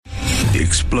The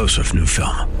explosive new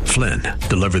film, Flynn,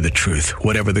 deliver the truth,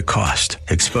 whatever the cost.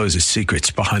 Exposes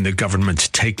secrets behind the government's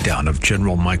takedown of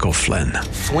General Michael Flynn.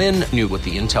 Flynn knew what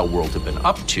the intel world had been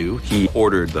up to. He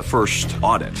ordered the first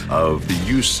audit of the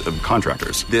use of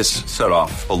contractors. This set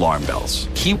off alarm bells.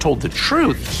 He told the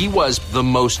truth. He was the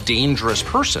most dangerous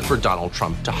person for Donald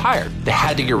Trump to hire. They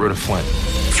had to get rid of Flynn.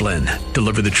 Flynn,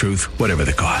 deliver the truth, whatever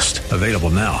the cost. Available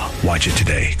now. Watch it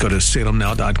today. Go to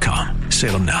salemnow.com.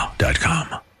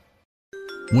 salemnow.com.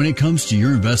 When it comes to your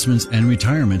investments and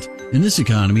retirement, in this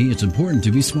economy, it's important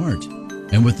to be smart.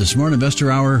 And with the Smart Investor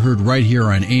Hour heard right here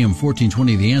on AM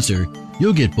 1420 The Answer,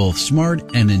 you'll get both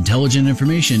smart and intelligent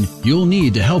information you'll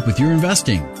need to help with your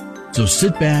investing. So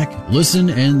sit back, listen,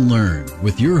 and learn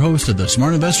with your host of the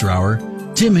Smart Investor Hour,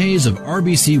 Tim Hayes of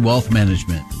RBC Wealth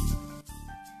Management.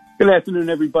 Good afternoon,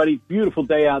 everybody. Beautiful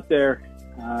day out there.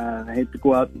 I hate to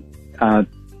go out and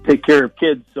take care of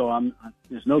kids, so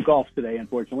there's no golf today,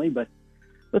 unfortunately, but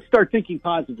let's start thinking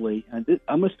positively. I'm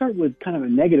going to start with kind of a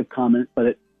negative comment,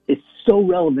 but it's so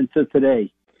relevant to today.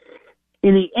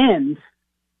 In the end,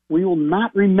 we will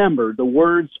not remember the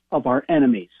words of our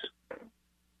enemies,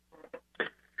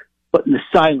 but in the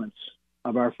silence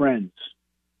of our friends.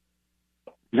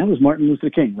 And that was Martin Luther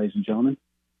King, ladies and gentlemen.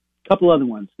 A couple other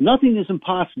ones. Nothing is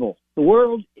impossible. The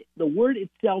word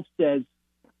itself says,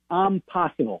 I'm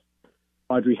possible.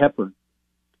 Audrey Hepburn.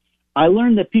 I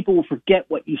learned that people will forget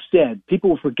what you said. People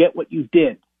will forget what you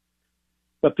did.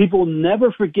 But people will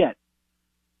never forget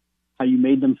how you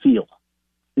made them feel. I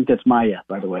think that's Maya,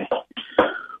 by the way.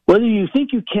 Whether you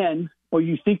think you can or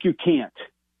you think you can't,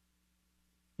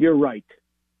 you're right.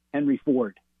 Henry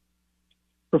Ford.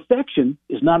 Perfection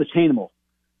is not attainable.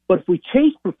 But if we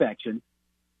chase perfection,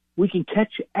 we can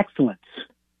catch excellence.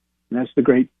 And that's the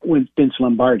great Vince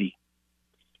Lombardi.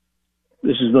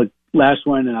 This is the last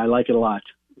one, and I like it a lot.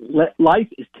 Life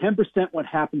is 10% what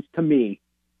happens to me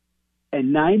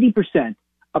and 90%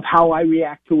 of how I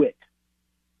react to it.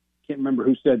 Can't remember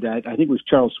who said that. I think it was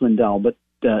Charles Swindoll, but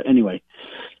anyway,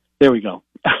 there we go.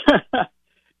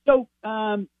 So,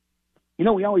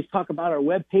 we always talk about our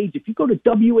webpage. If you go to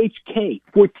WHK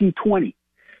 1420,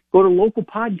 go to local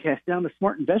podcast down the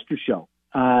Smart Investor Show.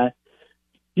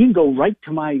 You can go right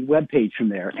to my webpage from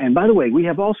there. And by the way, we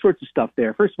have all sorts of stuff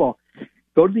there. First of all,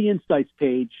 go to the Insights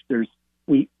page.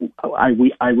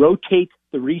 I rotate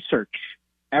the research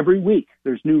every week.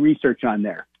 There's new research on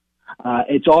there.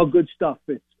 It's all good stuff.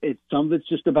 It's some of it's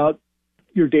just about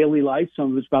your daily life.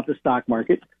 Some of it's about the stock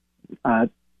market. I'll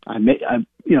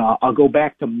go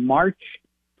back to March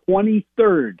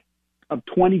 23rd of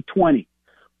 2020.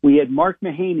 We had Mark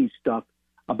Mahaney's stuff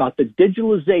about the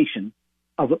digitalization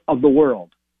of the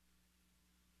world.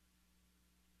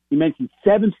 He mentioned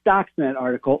 7 stocks in that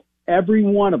article. Every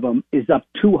one of them is up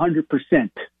 200%.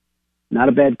 Not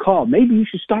a bad call. Maybe you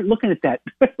should start looking at that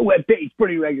webpage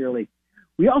pretty regularly.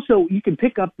 You can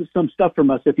pick up some stuff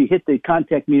from us if you hit the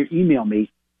contact me or email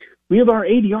me. We have our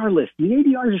ADR list. The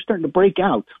ADRs are starting to break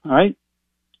out, all right?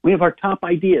 We have our top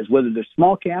ideas, whether they're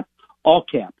small cap, all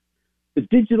cap. The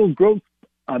dividend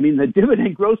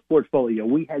growth portfolio.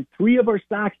 We had 3 of our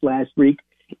stocks last week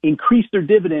increase their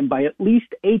dividend by at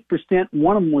least 8%.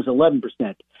 One of them was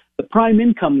 11%. The prime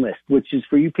income list, which is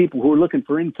for you people who are looking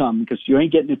for income because you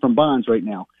ain't getting it from bonds right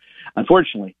now,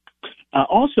 unfortunately.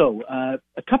 Also,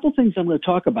 a couple things I'm going to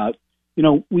talk about.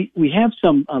 We have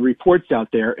some reports out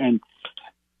there, and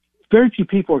very few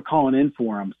people are calling in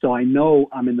for them, so I know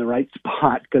I'm in the right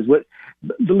spot because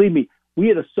believe me, we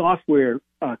had a software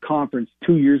conference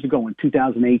 2 years ago in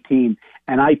 2018,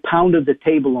 and I pounded the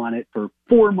table on it for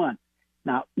 4 months.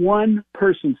 Not one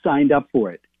person signed up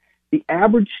for it. The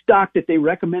average stock that they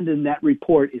recommended in that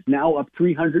report is now up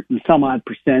 300 and some odd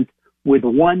 % with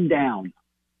 1 down.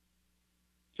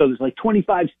 So there's like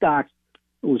 25 stocks.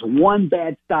 There was 1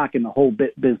 bad stock in the whole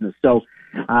business. So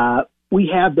we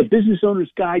have the Business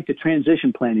Owner's Guide to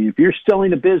Transition Planning. If you're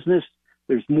selling a business,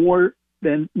 there's more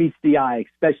than meets the eye,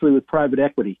 especially with private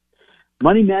equity.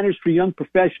 Money Matters for Young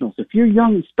Professionals. If you're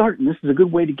young and starting, this is a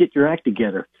good way to get your act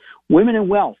together. Women and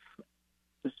Wealth.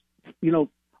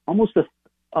 Almost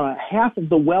half of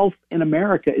the wealth in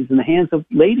America is in the hands of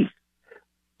ladies.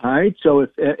 All right, so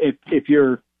if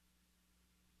you're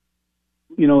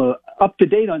up to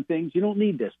date on things, you don't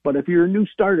need this. But if you're a new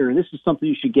starter, this is something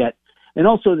you should get. And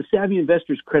also the Savvy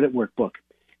Investor's Credit Workbook.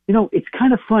 It's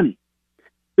kind of funny.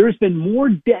 There's been more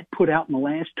debt put out in the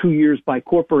last 2 years by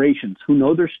corporations who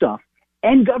know their stuff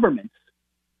and governments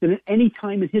than at any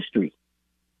time in history.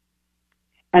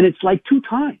 And it's like 2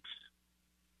 times.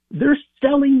 They're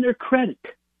selling their credit.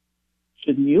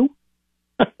 Shouldn't you?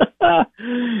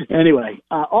 Anyway,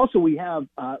 also we have,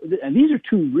 and these are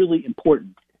 2 really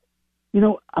important.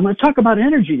 I'm going to talk about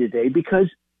energy today because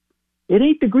it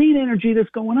ain't the green energy that's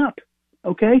going up,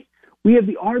 okay? We have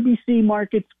the RBC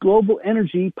Markets Global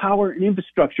Energy, Power, and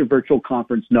Infrastructure Virtual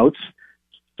Conference notes.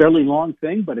 Fairly long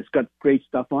thing, but it's got great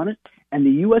stuff on it. And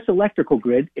the U.S. electrical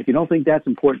grid. If you don't think that's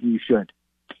important, you should.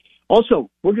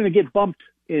 Also, we're going to get bumped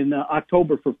in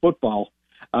October for football.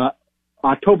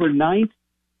 October 9th,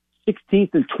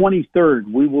 16th, and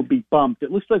 23rd, we will be bumped.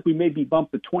 It looks like we may be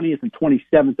bumped the 20th and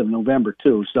 27th of November,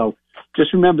 too. So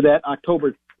just remember that,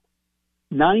 October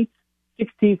 9th,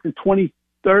 16th, and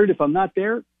 23rd. If I'm not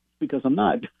there, it's because I'm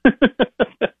not.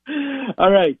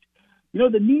 All right.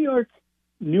 The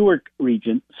Newark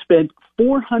region spent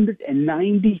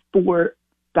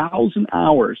 494,000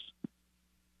 hours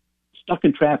stuck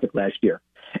in traffic last year.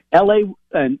 LA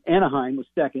and Anaheim was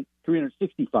second,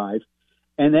 365.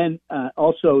 And then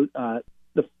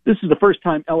this is the first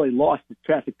time LA lost its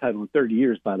traffic title in 30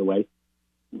 years, by the way.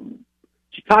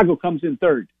 Chicago comes in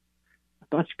third. I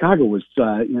thought Chicago was,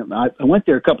 I went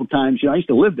there a couple times. I used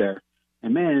to live there.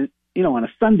 And, man, on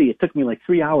a Sunday, it took me like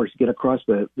 3 hours to get across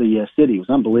the city. It was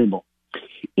unbelievable.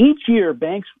 Each year,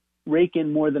 banks rake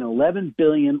in more than $11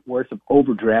 billion worth of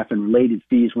overdraft and related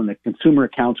fees when the consumer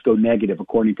accounts go negative,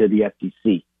 according to the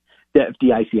FDIC.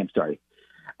 I'm sorry.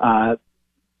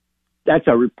 That's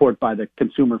a report by the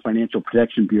Consumer Financial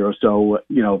Protection Bureau. So,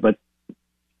 but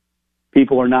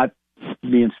people are not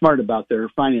being smart about their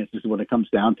finances when it comes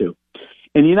down to.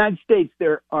 In the United States,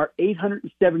 there are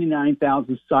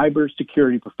 879,000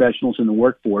 cybersecurity professionals in the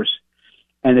workforce,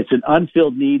 and it's an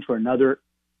unfilled need for another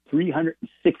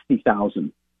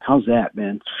 360,000. How's that,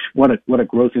 man? What a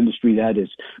growth industry that is.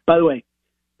 By the way,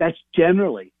 that's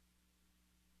generally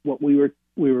what we were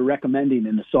recommending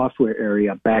in the software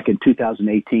area back in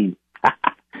 2018.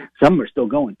 Some are still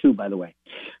going too, by the way.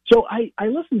 So I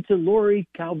listened to Lori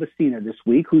Calvasina this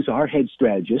week, who's our head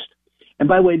strategist. And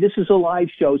by the way, this is a live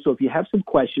show, so if you have some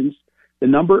questions, the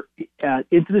number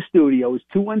into the studio is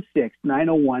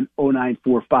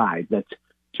 216-901-0945. That's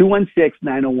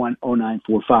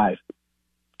 216-901-0945.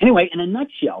 Anyway, in a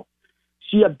nutshell,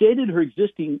 she updated her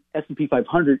existing S&P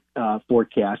 500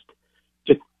 forecast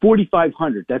to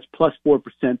 4,500. That's plus 4%,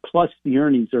 plus the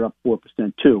earnings are up 4%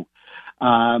 too.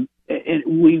 And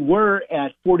we were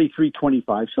at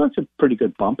 43.25, so that's a pretty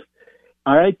good bump.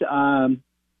 All right.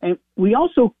 And we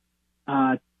also,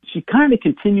 she kind of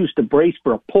continues to brace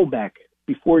for a pullback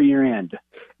before year end,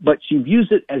 but she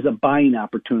views it as a buying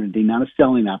opportunity, not a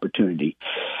selling opportunity.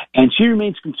 And she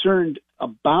remains concerned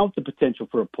about the potential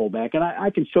for a pullback. And I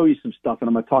can show you some stuff, and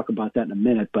I'm going to talk about that in a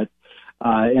minute. But,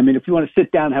 if you want to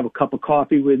sit down and have a cup of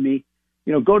coffee with me,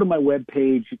 go to my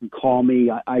webpage. You can call me.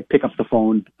 I pick up the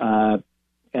phone. I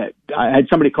had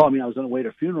somebody call me. I was on the way to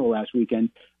a funeral last weekend.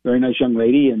 Very nice young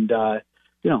lady. And,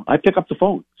 I pick up the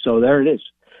phone. So there it is.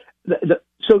 The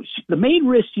main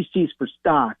risk she sees for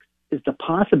stocks is the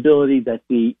possibility that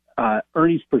the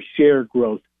earnings per share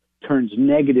growth turns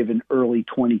negative in early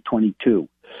 2022,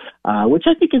 which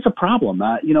I think is a problem,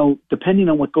 depending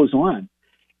on what goes on.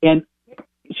 And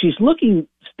she's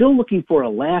still looking for a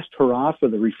last hurrah for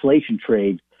the reflation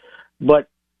trade, but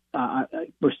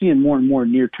we're seeing more and more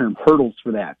near-term hurdles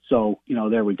for that. So,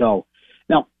 there we go.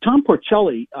 Now, Tom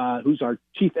Porcelli, who's our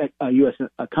chief U.S.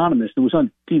 economist, and was on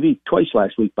TV twice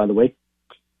last week, by the way,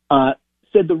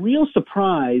 said the real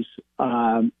surprise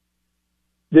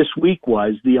this week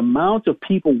was the amount of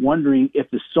people wondering if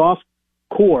the soft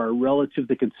core relative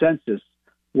to consensus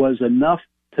was enough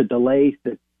to delay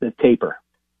the taper.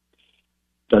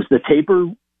 Does the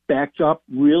taper backdrop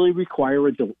really require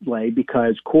a delay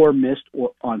because core missed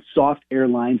on soft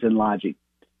airlines and lodging?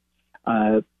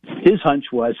 His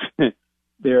hunch was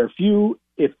there are few,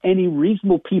 if any,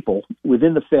 reasonable people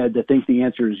within the Fed that think the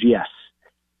answer is yes.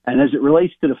 And as it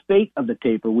relates to the fate of the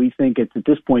taper, we think at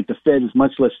this point the Fed is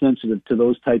much less sensitive to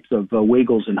those types of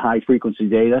wiggles in high-frequency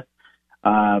data.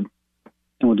 And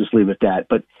we'll just leave it at that.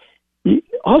 But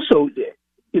also,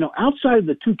 outside of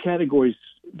the two categories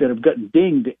that have gotten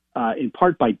dinged in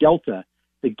part by Delta,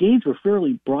 the gains were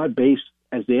fairly broad-based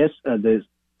as the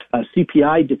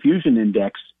CPI diffusion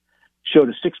index showed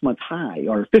a 6-month high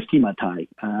or a 15-month high.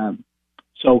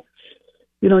 So,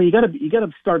 you got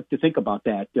to start to think about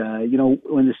that.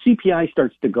 When the CPI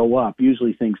starts to go up,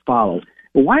 usually things follow.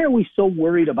 But why are we so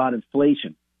worried about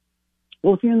inflation?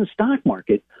 Well, if you're in the stock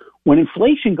market, when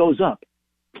inflation goes up,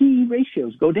 PE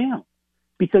ratios go down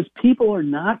because people are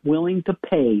not willing to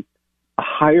pay a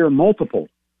higher multiple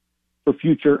for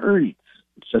future earnings.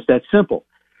 It's just that simple.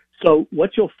 So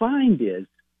what you'll find is,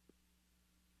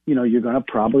 you're going to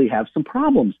probably have some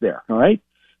problems there. All right.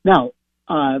 Now,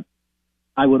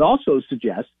 I would also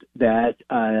suggest that,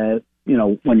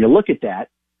 when you look at that,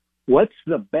 what's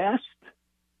the best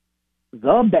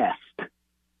the best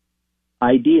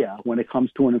idea when it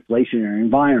comes to an inflationary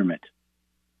environment.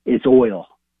 It's oil.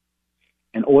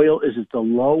 And oil is at the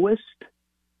lowest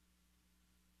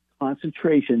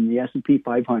concentration in the S&P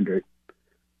 500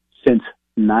 since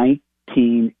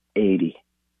 1980,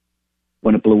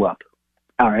 when it blew up,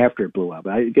 or after it blew up.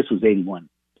 I guess it was 81,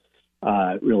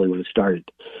 really, when it started.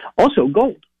 Also,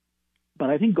 gold. But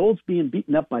I think gold's being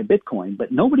beaten up by Bitcoin,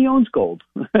 but nobody owns gold.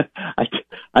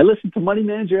 I listen to money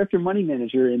manager after money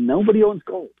manager, and nobody owns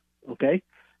gold, okay?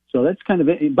 So that's kind of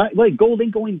it. By the way, gold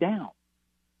ain't going down,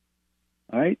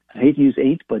 all right? I hate to use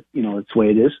ain't, but, it's the way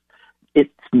it is.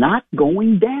 It's not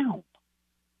going down.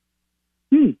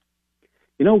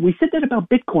 We said that about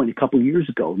Bitcoin a couple of years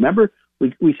ago. Remember,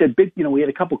 we said, we had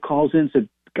a couple of calls in, said,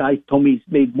 guy told me he's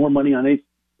made more money on it,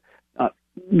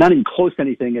 not even close to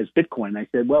anything as Bitcoin. And I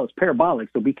said, well, it's parabolic,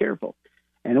 so be careful.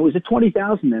 And it was at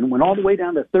 20,000 and went all the way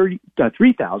down to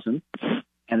 3,000,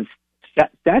 and it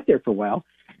sat there for a while.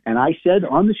 And I said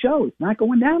on the show, it's not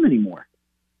going down anymore.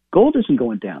 Gold isn't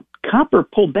going down. Copper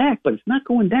pulled back, but it's not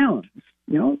going down.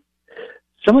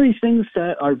 Some of these things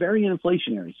are very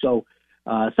inflationary, so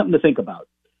something to think about.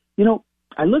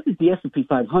 I looked at the S&P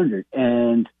 500,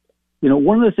 and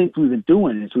one of the things we've been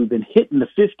doing is we've been hitting the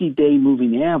 50-day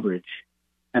moving average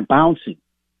and bouncing.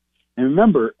 And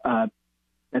remember,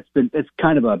 it's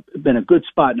kind of been a good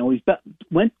spot. Now, we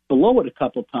went below it a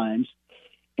couple times,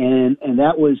 and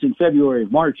that was in February,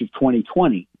 March of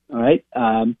 2020. All right,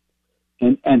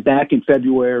 and back in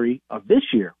February of this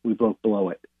year, we broke below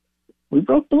it. We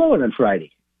broke below it on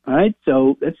Friday. All right,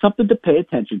 so that's something to pay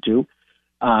attention to.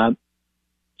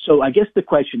 So I guess the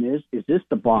question is this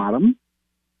the bottom?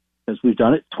 Because we've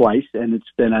done it twice, and it's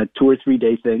been a 2 or 3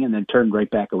 day thing, and then turned right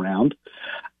back around.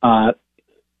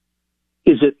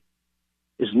 Is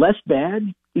less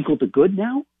bad equal to good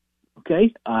now?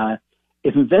 Okay.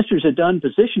 If investors are done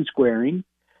position squaring,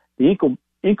 the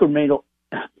incremental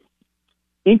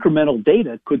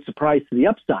data could surprise to the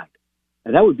upside.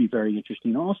 And that would be very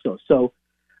interesting also. So,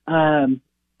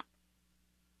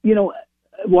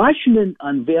 Washington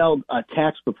unveiled a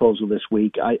tax proposal this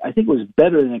week. I think it was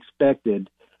better than expected.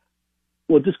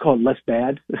 We'll just call it less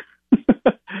bad.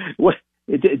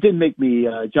 It didn't make me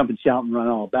jump and shout and run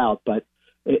all about, but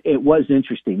it was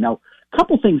interesting. Now, a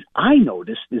couple things I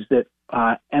noticed is that,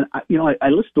 I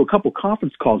listened to a couple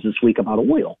conference calls this week about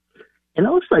oil, and it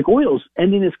looks like oil's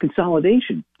ending its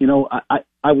consolidation.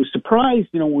 I was surprised,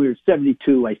 when we were at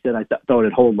 72, I said I thought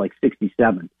it'd hold like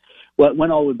 67. Well, it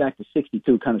went all the way back to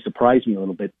 62, kind of surprised me a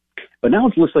little bit. But now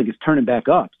it looks like it's turning back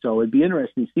up, so it'd be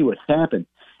interesting to see what's happened.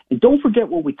 And don't forget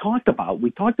what we talked about.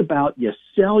 We talked about you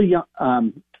sell, you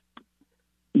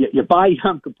buy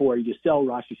Yom Kippur, you sell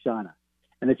Rosh Hashanah.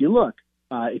 And if you look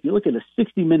at a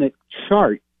 60-minute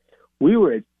chart, we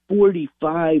were at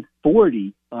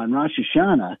 45.40 on Rosh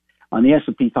Hashanah on the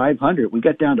S&P 500. We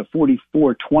got down to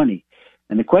 44.20.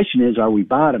 And the question is, are we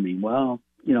bottoming? Well,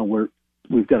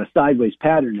 we've got a sideways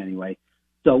pattern anyway.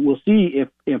 So we'll see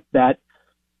if that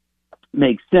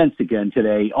makes sense again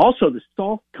today. Also, the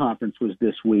SALT conference was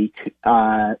this week.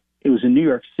 It was in New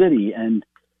York City, and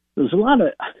there was a lot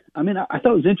of, I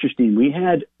thought it was interesting. We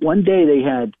had, one day they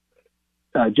had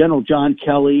General John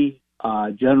Kelly,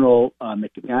 General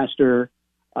McMaster.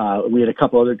 We had a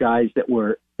couple other guys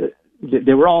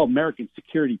they were all American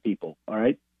security people, all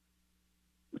right,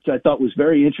 which I thought was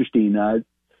very interesting.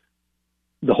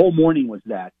 The whole morning was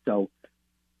that. So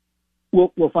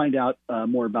we'll find out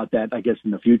more about that, I guess, in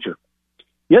the future.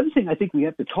 The other thing I think we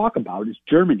have to talk about is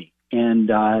Germany. And,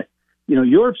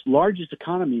 Europe's largest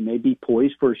economy may be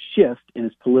poised for a shift in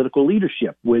its political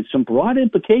leadership with some broad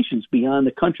implications beyond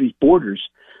the country's borders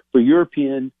for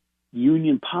European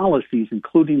Union policies,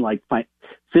 including like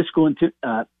fiscal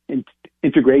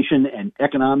integration and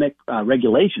economic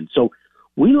regulation. So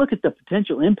we look at the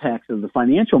potential impacts of the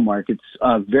financial markets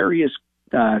of various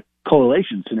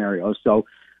coalition scenarios. So,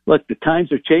 look, the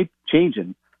times are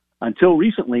changing. Until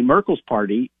recently, Merkel's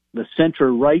party, the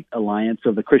center-right alliance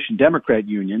of the Christian Democrat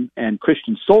Union and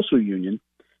Christian Social Union,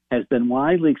 has been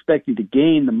widely expected to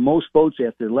gain the most votes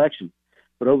after the election.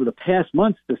 But over the past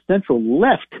months, the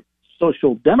central-left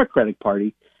Social Democratic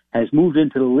Party has moved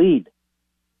into the lead.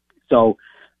 So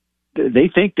they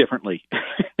think differently.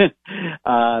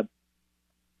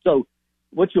 So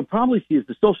what you'll probably see is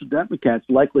the Social Democrats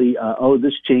likely owe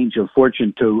this change of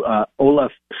fortune to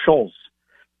Olaf Scholz.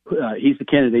 He's the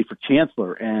candidate for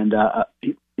chancellor, and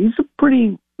he's a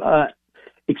pretty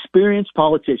experienced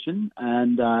politician,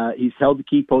 and he's held the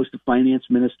key post of finance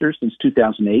minister since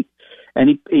 2008.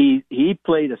 And he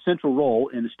played a central role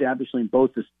in establishing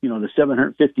both the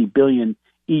 750 billion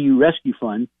EU rescue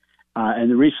fund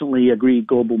and the recently agreed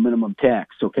global minimum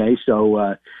tax. Okay,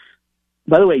 so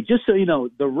by the way, just so you know,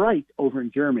 the right over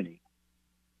in Germany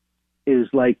is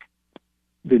like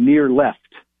the near left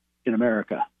in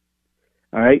America.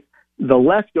 All right, the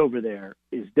left over there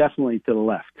is definitely to the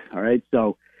left. All right,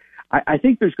 so I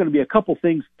think there's going to be a couple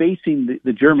things facing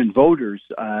the German voters.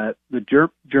 The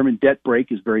German debt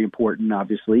break is very important,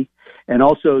 obviously, and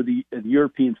also the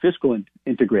European fiscal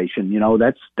integration. You know,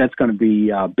 that's going to be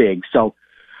big. So,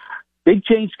 big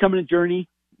change coming to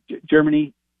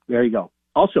Germany. There you go.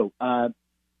 Also,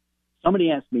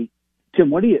 somebody asked me, Tim,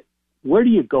 where do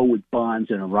you go with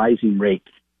bonds in a rising rate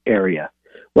area?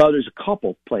 Well, there's a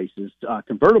couple places.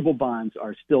 Convertible bonds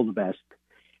are still the best,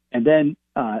 and then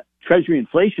Treasury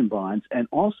inflation bonds, and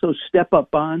also step-up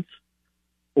bonds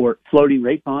or floating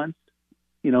rate bonds.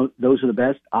 You know, those are the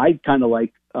best. I kind of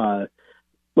like,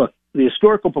 look, the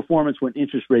historical performance when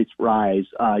interest rates rise,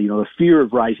 the fear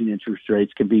of rising interest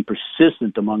rates can be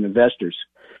persistent among investors.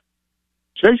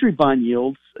 Treasury bond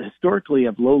yields historically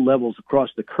have low levels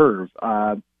across the curve.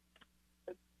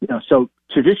 So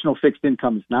traditional fixed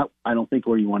income is not, I don't think,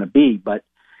 where you want to be, but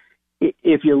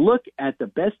if you look at the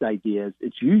best ideas,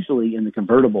 it's usually in the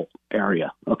convertible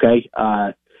area, okay?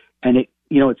 And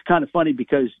it's kind of funny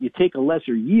because you take a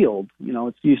lesser yield,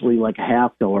 it's usually like a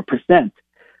half or 1%,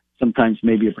 sometimes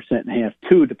maybe 1.5%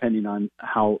 too, depending on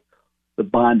how the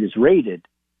bond is rated.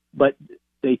 But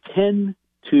they tend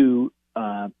to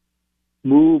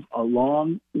move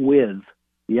along with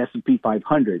the S&P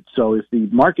 500. So if the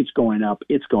market's going up,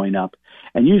 it's going up.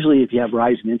 And usually if you have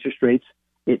rising interest rates,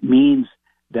 it means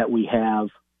that we have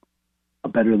a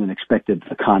better than expected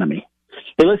economy.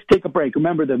 Hey, let's take a break.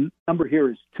 Remember, the number here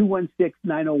is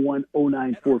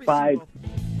 216-901-0945.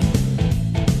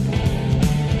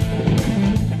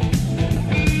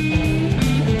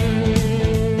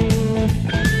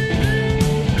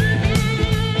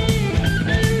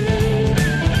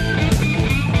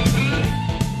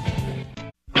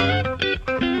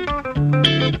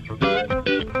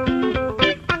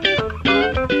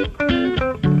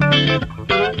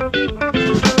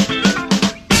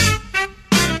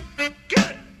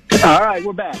 All right,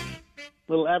 we're back.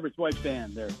 Little Average Wife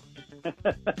band there.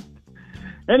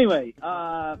 Anyway,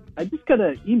 I just got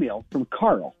an email from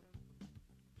Carl.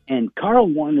 And Carl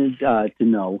wanted to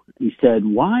know, he said,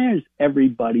 why is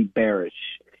everybody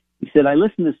bearish? He said, I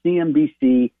listen to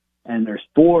CNBC, and there's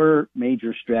 4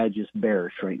 major strategists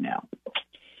bearish right now.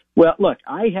 Well, look,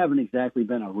 I haven't exactly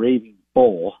been a raving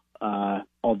bull,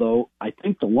 although I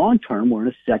think the long term we're in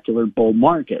a secular bull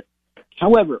market.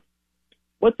 However,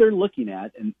 what they're looking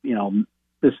at, and,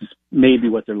 this is maybe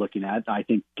what they're looking at, I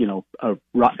think, and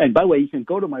by the way, you can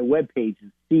go to my webpage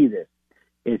and see this.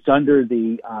 It's under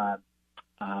the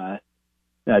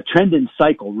Trend and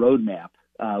Cycle Roadmap,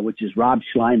 which is Rob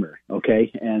Schleimer,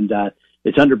 okay? And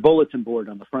it's under Bulletin Board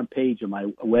on the front page of my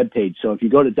webpage. So if you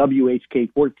go to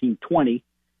WHK 1420,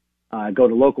 go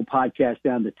to local podcast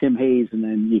down to Tim Hayes, and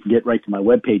then you can get right to my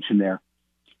webpage from there.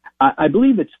 I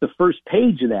believe it's the first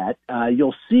page of that.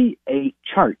 You'll see a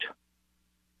chart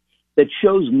that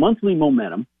shows monthly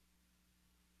momentum,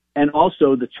 and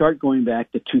also the chart going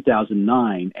back to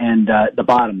 2009 and the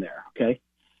bottom there, okay?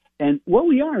 And what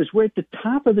we are is we're at the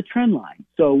top of the trend line.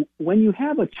 So when you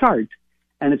have a chart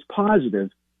and it's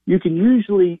positive, you can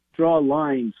usually draw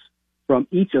lines from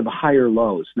each of the higher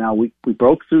lows. Now, we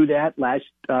broke through that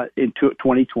in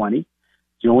 2020. It's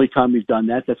the only time we've done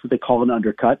that. That's what they call an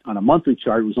undercut. On a monthly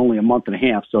chart, it was only a month and a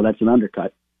half, so that's an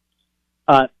undercut.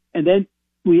 And then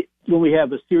when we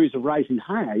have a series of rising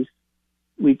highs,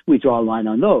 we draw a line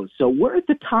on those. So we're at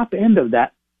the top end of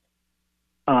that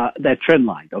trend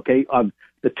line, okay, of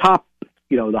the top,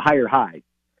 the higher high.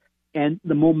 And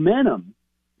the momentum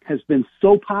has been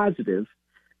so positive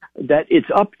that it's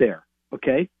up there,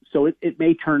 okay? So it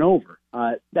may turn over.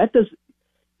 That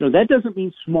doesn't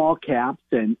mean small caps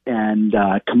and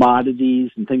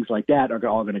commodities and things like that are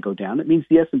all going to go down. It means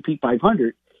the S&P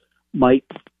 500 might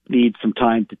need some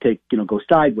time to go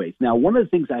sideways. Now, one of the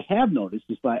things I have noticed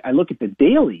is I look at the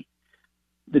daily.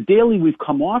 The daily, we've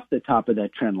come off the top of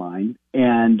that trend line,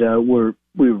 and we're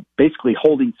basically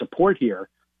holding support here.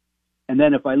 And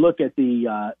then if I look at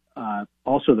the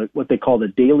what they call the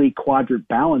daily quadrant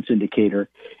balance indicator,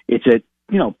 it's at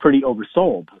pretty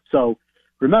oversold. So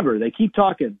remember, they keep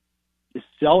talking. You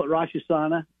sell at Rosh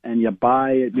Hashanah and you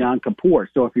buy at Yom Kippur.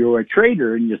 So if you were a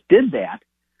trader and you just did that,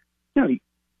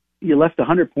 you left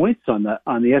 100 points on the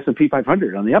S&P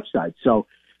 500 on the upside. So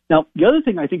now the other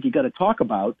thing I think you got to talk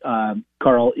about,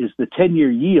 Carl, is the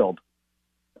 10-year yield.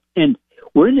 And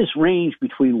we're in this range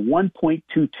between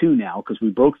 1.22 now because we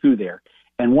broke through there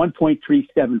and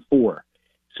 1.374.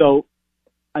 So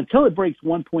until it breaks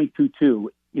 1.22,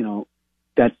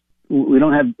 that's, we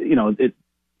don't have,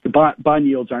 the bond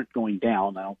yields aren't going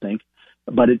down, I don't think.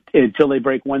 But until they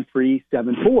break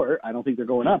 1.374, I don't think they're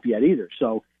going up yet either.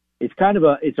 So it's kind of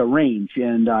it's a range,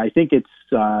 and I think it's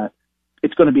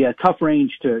going to be a tough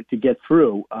range to get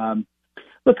through.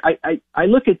 Look, I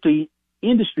look at the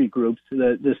industry groups.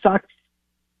 The SOX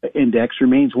index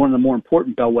remains one of the more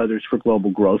important bellwethers for global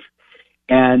growth,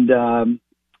 and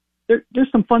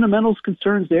there's some fundamentals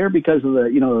concerns there because of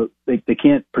they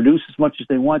can't produce as much as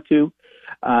they want to.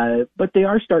 But they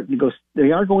are starting to go.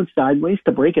 They are going sideways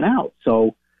to break it out.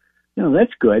 So,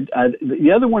 that's good.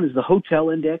 The other one is the hotel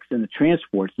index and the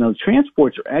transports. Now, the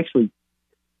transports are actually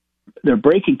they're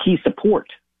breaking key support.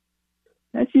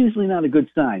 That's usually not a good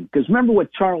sign because remember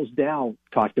what Charles Dow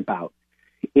talked about.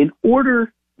 In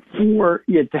order for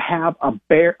you to have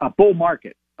a bull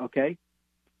market, okay,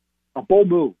 a bull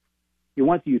move, you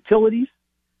want the utilities.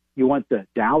 You want the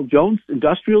Dow Jones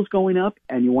Industrials going up,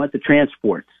 and you want the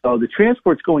transports. So the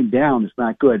transports going down is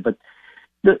not good, but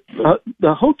the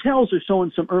hotels are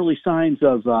showing some early signs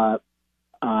of,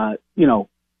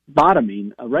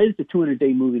 bottoming right at the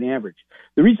 200-day moving average.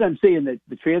 The reason I'm saying that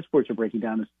the transports are breaking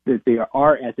down is that they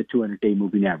are at the 200-day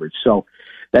moving average. So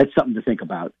that's something to think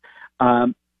about.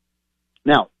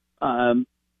 Now,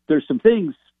 there's some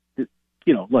things that,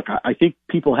 look, I think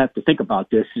people have to think about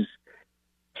this is,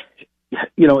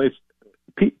 if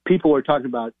people are talking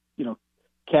about,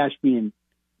 cash being,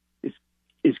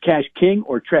 is cash king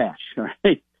or trash? All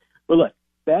right. Well, look,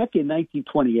 back in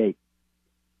 1928,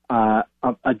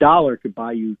 a dollar could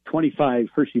buy you 25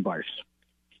 Hershey bars.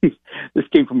 This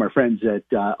came from our friends at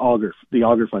the Auger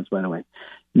Funds, by the way.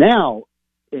 Now,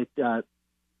 well,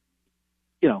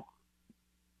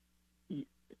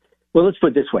 let's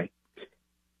put it this way.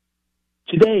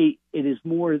 Today, it is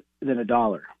more than a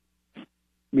dollar.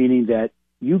 Meaning that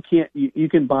you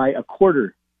can buy a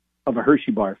quarter of a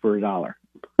Hershey bar for $1.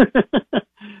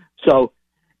 So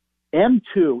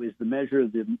M2 is the measure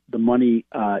of the money,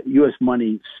 U.S.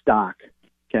 money stock.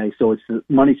 Okay, so it's the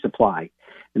money supply,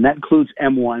 and that includes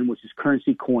M1, which is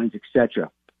currency, coins,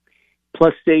 etc.,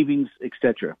 plus savings,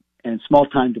 etc., and small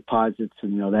time deposits,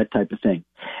 and that type of thing.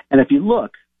 And if you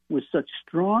look, with such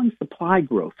strong supply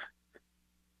growth,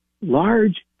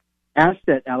 large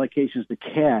asset allocations to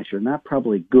cash are not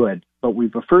probably good, but we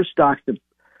prefer stocks to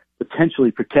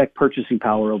potentially protect purchasing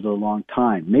power over a long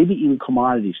time, maybe even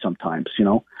commodities sometimes,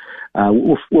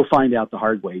 we'll find out the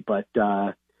hard way. But,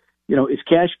 is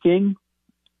cash king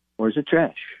or is it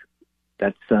trash?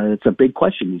 That's a big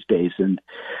question these days. And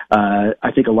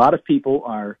I think a lot of people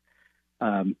are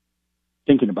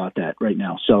thinking about that right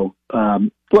now. So,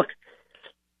 look,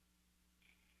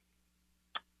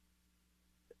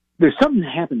 there's something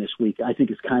that happened this week I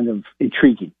think is kind of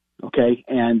intriguing, okay?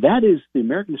 And that is the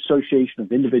American Association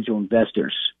of Individual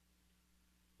Investors.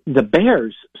 The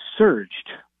bears surged.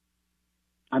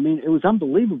 I mean, it was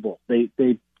unbelievable. They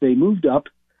moved up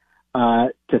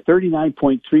to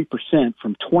 39.3%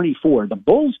 from 24. The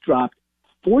bulls dropped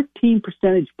 14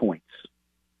 percentage points.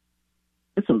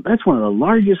 That's one of the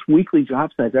largest weekly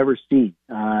drops I've ever seen.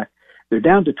 They're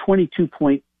down to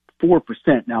 22.4%.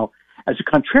 Now, as a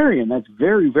contrarian, that's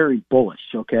very, very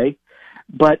bullish, okay?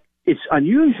 But it's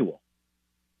unusual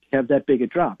to have that big a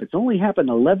drop. It's only happened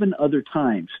 11 other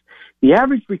times. The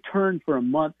average return for a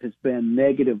month has been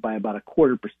negative by about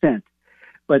 0.25%,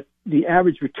 but the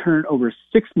average return over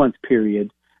a 6-month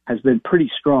period has been pretty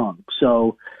strong.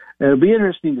 So it'll be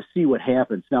interesting to see what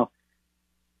happens. Now,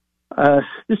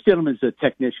 this gentleman's a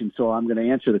technician, so I'm going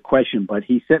to answer the question, but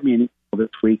he sent me an email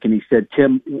this week, and he said,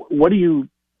 Tim, what do you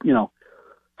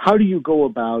how do you go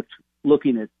about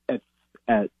looking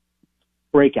at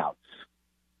breakouts?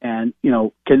 And,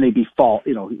 can they be false?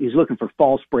 He's looking for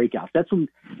false breakouts. That's when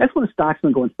a stock's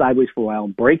been going sideways for a while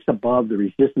and breaks above the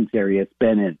resistance area it's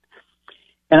been in.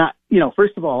 And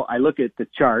first of all, I look at the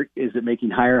chart. Is it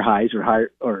making higher highs or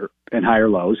higher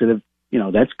lows? And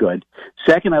that's good.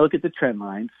 Second, I look at the trend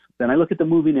lines. Then I look at the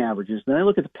moving averages. Then I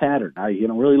look at the pattern. I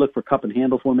really look for cup and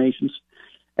handle formations.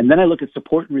 And then I look at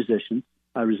support and resistance.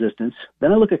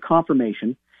 Then I look at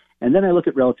confirmation, and then I look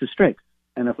at relative strength.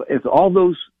 And if all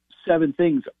those 7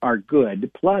 things are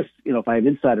good, plus if I have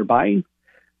insider buying,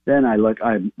 then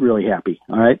I'm really happy.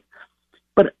 All right.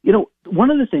 But one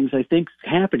of the things I think is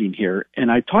happening here, and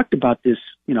I talked about this,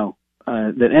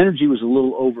 that energy was a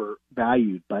little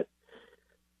overvalued, but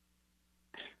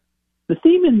the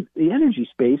theme in the energy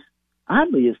space,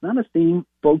 oddly, is not a theme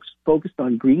focused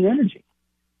on green energy.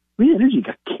 Green energy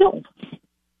got killed.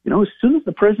 As soon as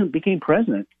the president became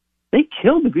president, they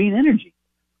killed the green energy.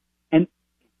 And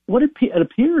what it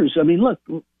appears, look,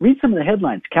 read some of the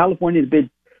headlines. California to bid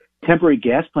temporary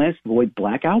gas plants to avoid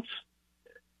blackouts.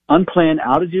 Unplanned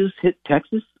outages hit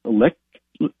Texas.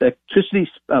 Electricity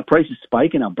prices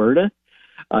spike in Alberta.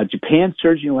 Japan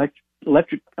surging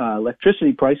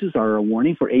electricity prices are a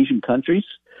warning for Asian countries.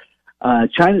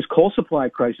 China's coal supply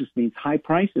crisis means high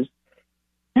prices.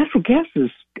 Natural gas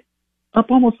is up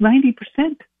almost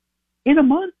 90% in a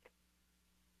month.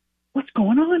 What's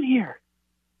going on here?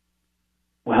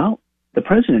 Well, the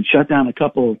president shut down a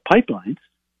couple of pipelines,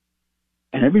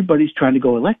 and everybody's trying to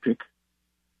go electric.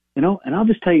 And I'll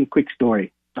just tell you a quick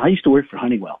story. I used to work for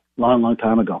Honeywell long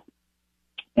time ago.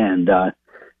 And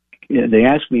they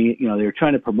asked me, they were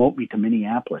trying to promote me to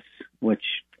Minneapolis,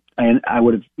 which I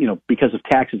would have, because of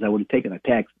taxes, I would have taken a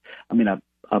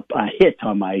hit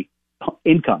on my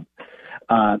income.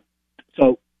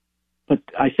 But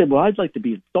I said, well, I'd like to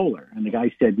be in solar. And the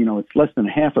guy said, it's less than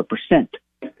 0.5%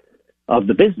 of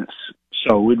the business.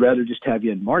 So we'd rather just have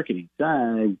you in marketing.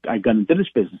 I got into this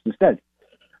business instead.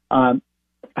 I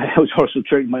was also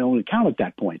trading my own account at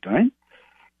that point, right?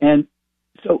 And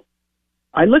so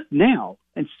I look now,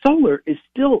 and solar is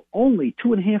still only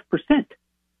 2.5%.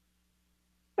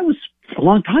 That was a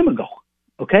long time ago,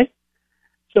 okay?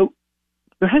 So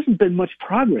there hasn't been much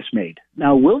progress made.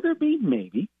 Now, will there be?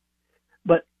 Maybe.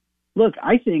 But look,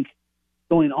 I think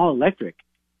going all electric,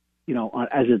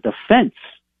 as a defense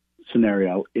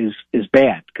scenario is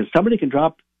bad, because somebody can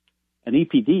drop an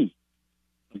EPD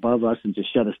above us and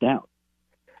just shut us down.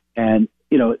 And,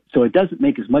 so it doesn't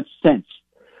make as much sense.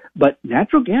 But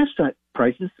natural gas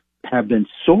prices have been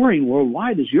soaring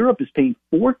worldwide as Europe is paying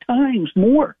 4 times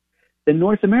more than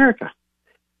North America.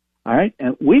 All right.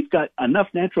 And we've got enough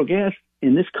natural gas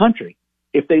in this country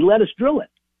if they let us drill it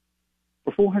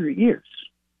for 400 years.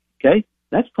 Okay.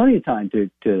 That's plenty of time to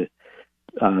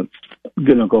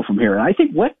go from here. And I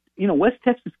think West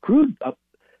Texas crude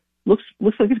looks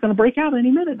like it's going to break out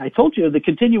any minute. I told you the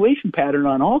continuation pattern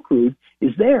on all crude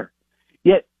is there.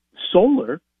 Yet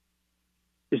solar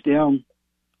is down.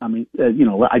 I mean,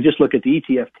 I just look at the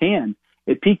ETF TAN.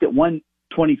 It peaked at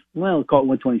 120. Well, we'll call it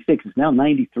 126. It's now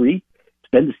 93.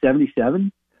 It's been to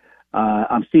 77.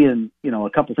 I'm seeing, a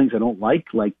couple things I don't like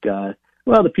the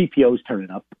PPO's turning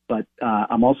up, but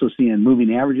I'm also seeing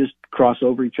moving averages cross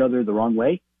over each other the wrong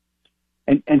way.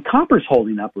 And copper's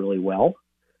holding up really well.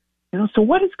 So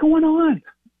what is going on?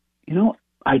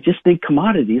 I just think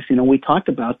commodities, we talked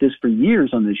about this for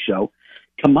years on this show.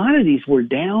 Commodities were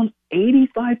down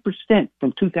 85%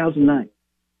 from 2009,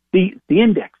 the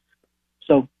index.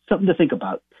 So something to think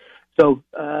about. So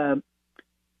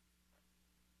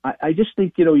I just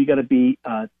think, you got to be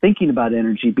thinking about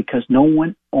energy because no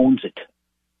one owns it.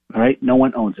 All right? No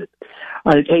one owns it.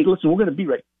 All right, hey, listen, we're going to be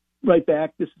right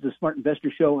back. This is the Smart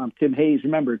Investor Show. I'm Tim Hayes.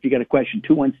 Remember, if you got a question,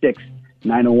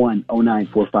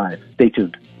 216-901-0945. Stay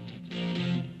tuned.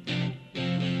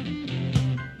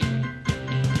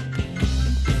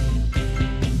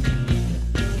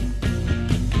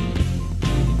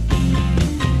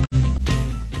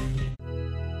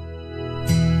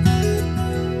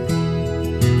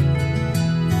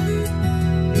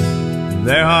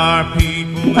 There are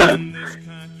people in this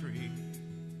country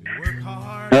who work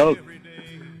hard every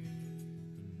day.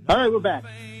 All right, we're back.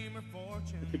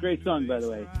 It's a great song, by the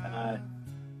way.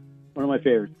 One of my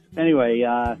favorites. Anyway,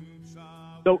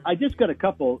 so I just got a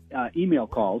couple email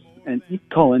calls, and you can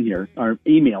call in here, or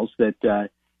emails that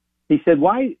he said,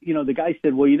 why, the guy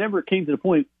said, well, you never came to the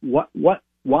point,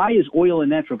 why is oil and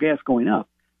natural gas going up?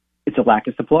 It's a lack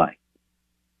of supply.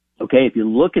 Okay, if you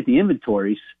look at the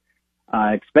inventories,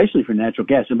 especially for natural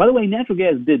gas. And by the way, natural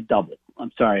gas did double.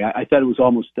 I'm sorry. I thought it was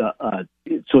almost, so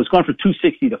it's gone from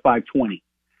 260 to 520.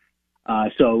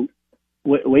 So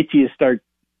wait till you start,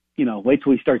 wait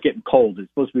till we start getting cold. It's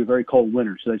supposed to be a very cold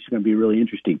winter, so that's going to be really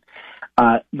interesting.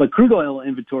 But crude oil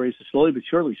inventories have slowly but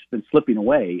surely been slipping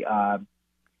away.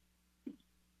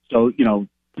 So,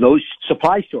 those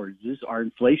supply shortages are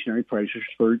inflationary pressures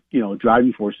for,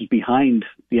 driving forces behind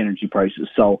the energy prices.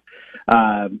 So,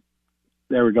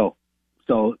 there we go.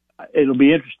 So it'll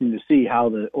be interesting to see how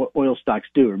the oil stocks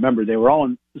do. Remember, they were all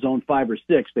in zone 5 or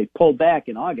 6. They pulled back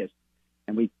in August,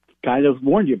 and we kind of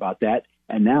warned you about that.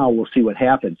 And now we'll see what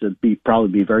happens. It'll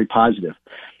probably be very positive.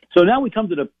 So now we come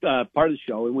to the part of the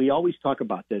show, and we always talk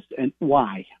about this. And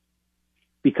why?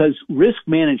 Because risk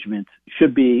management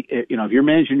should be, if you're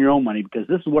managing your own money, because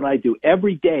this is what I do.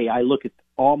 Every day I look at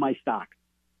all my stocks.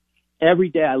 Every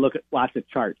day I look at lots of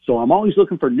charts. So I'm always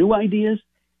looking for new ideas,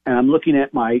 and I'm looking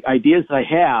at my ideas that I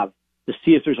have to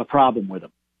see if there's a problem with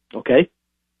them, okay?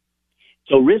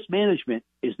 So risk management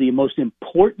is the most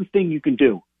important thing you can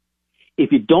do.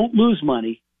 If you don't lose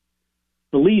money,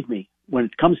 believe me, when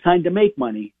it comes time to make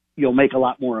money, you'll make a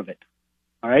lot more of it,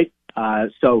 all right?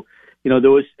 So,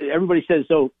 everybody says,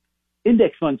 so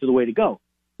index funds are the way to go.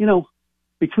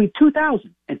 Between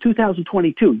 2000 and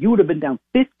 2022, you would have been down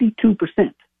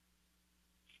 52%.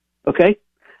 Okay?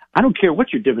 I don't care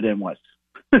what your dividend was.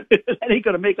 That ain't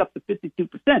going to make up the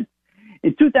 52%.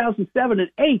 In 2007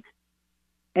 and 8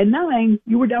 and 9,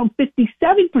 you were down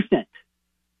 57%.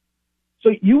 So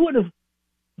you would have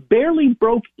barely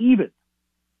broke even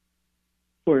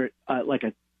for like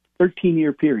a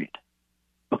 13-year period.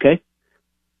 Okay?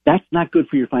 That's not good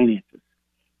for your finances.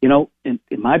 In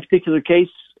my particular case,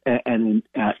 and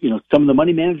in, some of the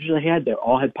money managers I had, they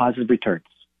all had positive returns.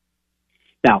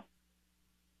 Now,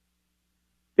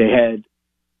 they had,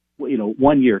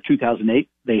 1 year, 2008,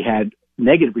 they had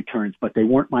negative returns, but they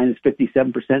weren't minus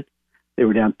 57%. They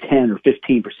were down 10 or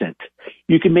 15%.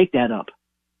 You can make that up.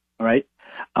 All right.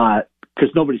 Cause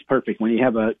nobody's perfect. When you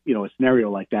have a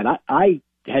scenario like that, I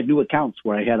had new accounts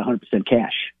where I had 100%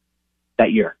 cash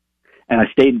that year, and I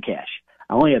stayed in cash.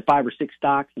 I only had 5 or 6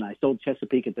 stocks, and I sold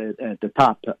Chesapeake at the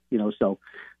top, so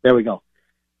there we go.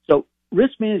 So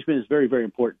risk management is very, very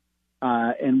important.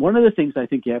 And one of the things I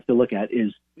think you have to look at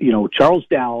is, Charles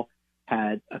Dow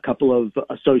had a couple of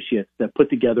associates that put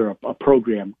together a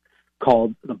program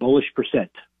called the Bullish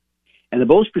Percent. And the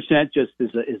Bullish Percent just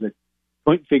is a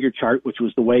point figure chart, which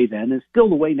was the way then, and still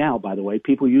the way now, by the way.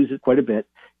 People use it quite a bit.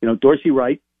 Dorsey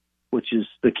Wright, which is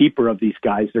the keeper of these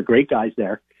guys, they're great guys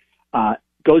there,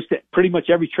 goes to pretty much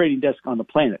every trading desk on the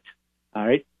planet. All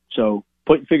right. So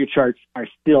point and figure charts are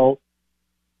still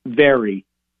very,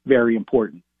 very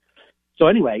important. So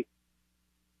anyway,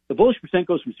 the Bullish Percent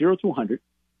goes from 0 to 100.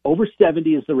 Over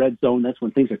 70 is the red zone. That's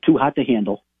when things are too hot to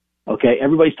handle. Okay.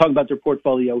 Everybody's talking about their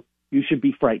portfolio. You should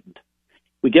be frightened.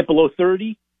 We get below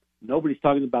 30. Nobody's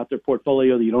talking about their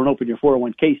portfolio. You don't open your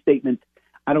 401k statement.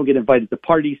 I don't get invited to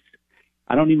parties.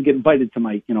 I don't even get invited to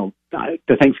my,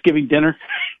 to Thanksgiving dinner.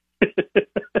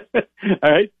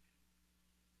 All right.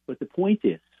 But the point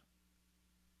is,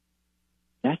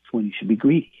 that's when you should be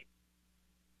greedy.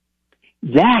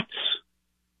 That's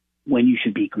when you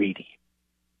should be greedy.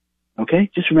 Okay?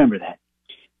 Just remember that.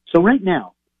 So right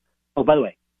now, oh, by the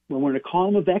way, when we're in a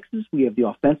column of X's, we have the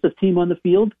offensive team on the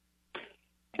field.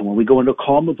 And when we go into a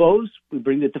column of O's, we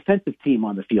bring the defensive team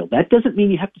on the field. That doesn't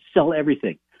mean you have to sell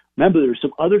everything. Remember, there's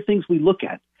some other things we look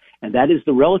at, and that is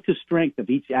the relative strength of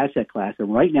each asset class.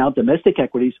 And right now, domestic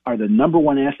equities are the number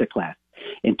one asset class.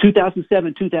 In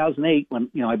 2007, 2008, when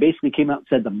I basically came out and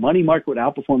said the money market would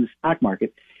outperform the stock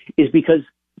market, is because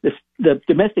the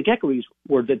domestic equities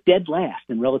were the dead last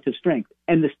in relative strength,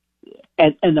 and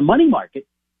the money market,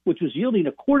 which was yielding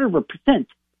 0.25%,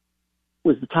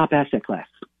 was the top asset class.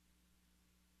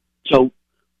 So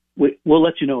we'll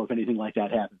let you know if anything like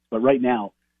that happens. But right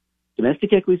now,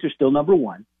 domestic equities are still number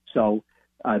one. So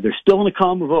they're still in a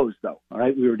column of O's, though. All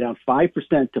right, we were down 5%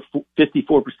 to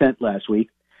 54% last week.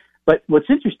 But what's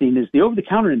interesting is the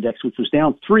over-the-counter index, which was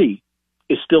down 3,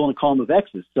 is still in a column of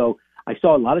X's. So I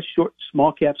saw a lot of short,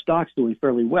 small-cap stocks doing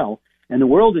fairly well, and the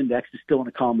world index is still in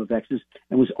a column of X's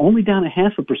and was only down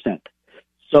 0.5%.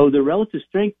 So the relative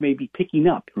strength may be picking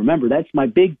up. Remember, that's my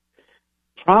big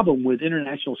problem with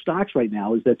international stocks right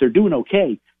now, is that they're doing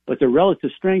okay, but their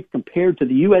relative strength compared to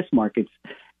the U.S. markets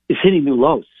is hitting new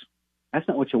lows. That's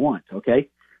not what you want, okay?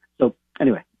 So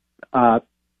anyway,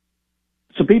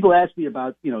 so people ask me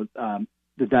about, the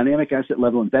dynamic asset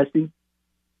level investing,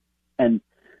 and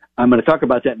I'm going to talk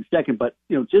about that in a second, but,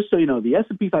 just so you know, the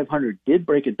S&P 500 did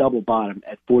break a double bottom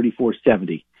at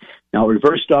 4470. Now, it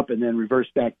reversed up and then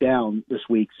reversed back down this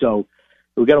week, so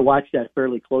we've got to watch that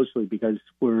fairly closely because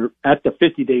we're at the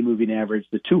 50-day moving average.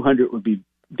 The 200 would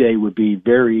be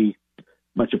very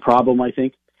much a problem, I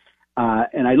think.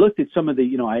 And I looked at some of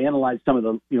the, I analyzed some of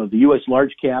the, the U.S.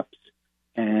 large caps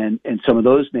and some of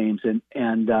those names, and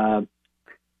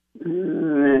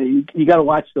you got to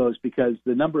watch those because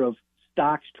the number of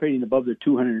stocks trading above their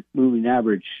 200 moving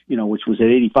average, which was at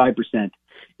 85%,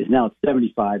 is now at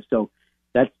 75. So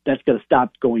that's going to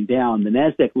stop going down. The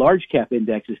NASDAQ large cap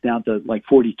index is down to like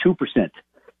 42%.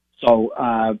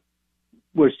 So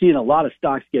we're seeing a lot of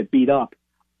stocks get beat up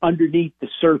underneath the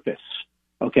surface.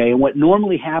 Okay, and what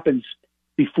normally happens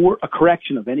before a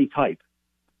correction of any type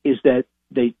is that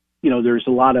there's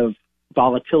a lot of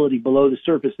volatility below the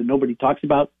surface that nobody talks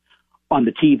about on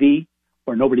the TV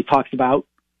or nobody talks about.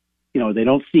 They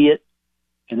don't see it,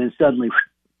 and then suddenly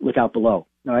look out below.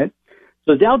 All right.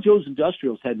 So Dow Jones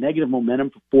Industrials had negative momentum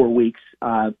for 4 weeks,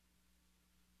 and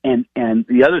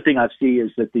the other thing I see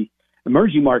is that the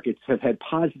emerging markets have had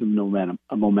positive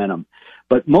momentum,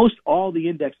 but most all the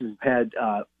indexes have had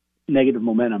negative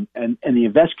momentum, and the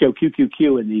Invesco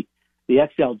QQQ and the the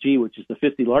XLG, which is the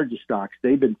 50 largest stocks,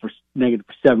 they've been negative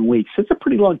for 7 weeks. It's a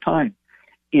pretty long time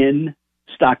in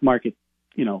stock market,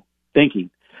 thinking.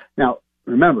 Now,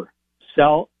 remember,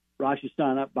 sell Rosh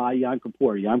Hashanah, buy Yom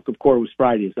Kippur. Yom Kippur was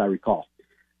Friday, as I recall.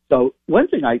 So one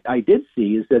thing I did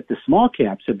see is that the small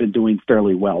caps have been doing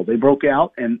fairly well. They broke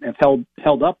out and have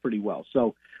held up pretty well.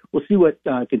 So we'll see what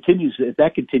continues, if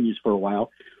that continues for a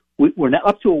while. We're now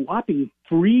up to a whopping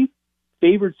 3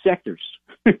 favored sectors.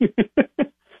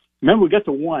 Remember, we got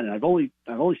to 1. And I've only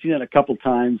seen it a couple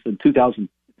times in 2000,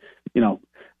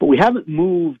 but we haven't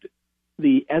moved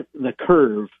the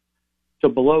curve to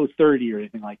below 30 or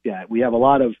anything like that. We have a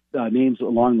lot of names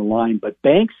along the line, but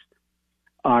banks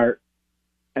are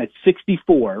at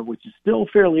 64, which is still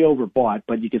fairly overbought,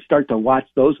 but you can start to watch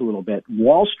those a little bit.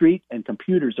 Wall Street and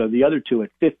computers are the other two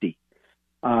at 50.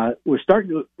 We're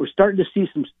starting to see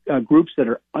some groups that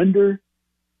are under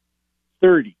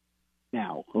 30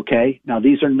 now. Okay, now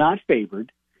these are not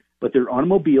favored, but they're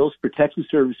automobiles, protection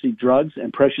services, drugs,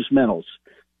 and precious metals.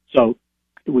 So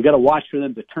we got to watch for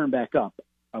them to turn back up.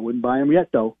 I wouldn't buy them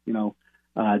yet, though.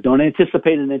 Don't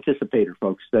anticipate an anticipator,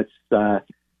 folks. That's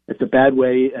a bad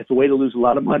way. That's a way to lose a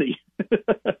lot of money.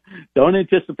 Don't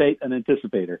anticipate an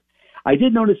anticipator. I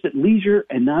did notice that leisure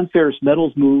and non-ferrous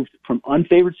metals moved from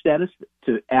unfavored status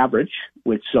to average,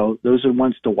 so those are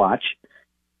ones to watch.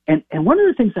 And one of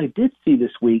the things I did see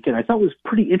this week, and I thought was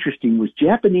pretty interesting, was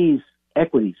Japanese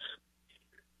equities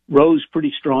rose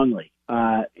pretty strongly,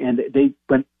 and they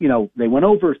went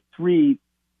over 3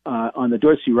 on the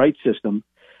Dorsey Wright system.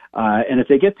 And if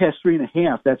they get past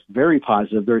 3.5, that's very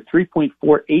positive. They're at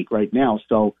 3.48 right now.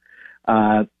 So,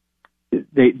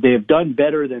 they have done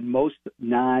better than most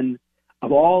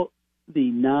of all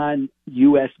the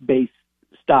non-U.S. based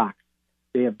stocks.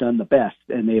 They have done the best,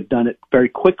 and they have done it very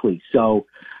quickly. So,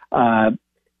 I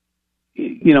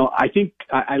think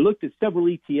I looked at several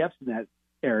ETFs in that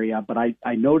area, but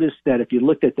I noticed that if you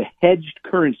looked at the hedged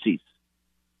currencies,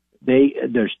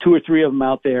 there's 2 or 3 of them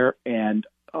out there, and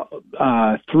 2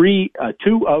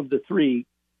 of the 3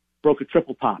 broke a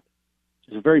triple top,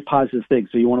 which is a very positive thing.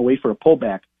 So you want to wait for a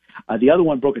pullback. The other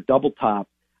one broke a double top,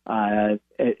 but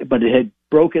it had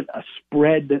broken a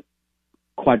spread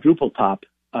quadruple top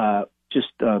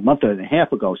just a month and a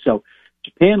half ago. So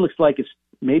Japan looks like it's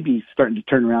maybe starting to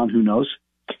turn around. Who knows?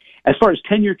 As far as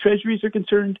 10-year treasuries are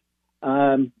concerned,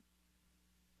 so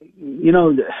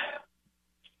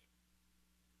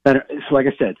like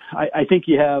I said, I think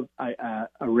you have a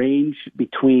range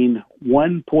between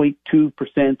 1.2%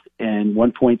 and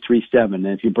 1.37%. And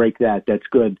if you break that, that's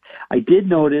good. I did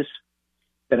notice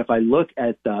that if I look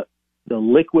at the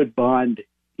liquid bond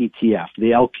ETF,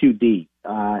 the LQD,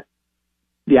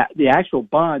 the actual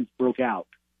bonds broke out,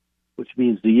 which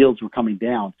means the yields were coming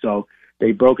down. So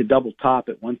they broke a double top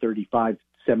at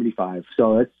 135.75.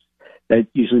 So that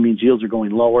usually means yields are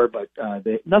going lower, but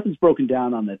nothing's broken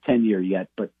down on the 10-year yet.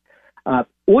 But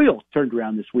oil turned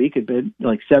around this week. It had been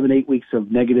like 7-8 weeks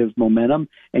of negative momentum,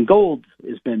 and gold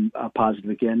has been positive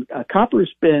again.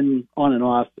 Copper's been on and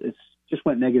off. It's just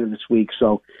went negative this week,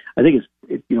 so I think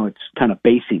it's kind of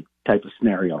basing type of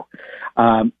scenario.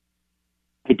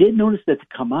 I did notice that the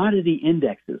commodity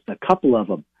indexes, a couple of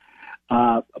them,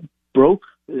 broke.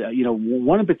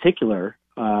 One in particular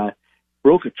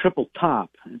broke a triple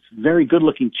top. It's a very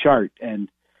good-looking chart, and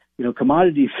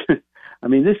commodities. I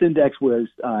mean, this index was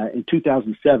in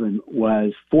 2007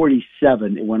 was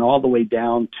 47. It went all the way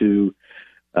down to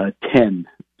 10.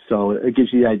 So it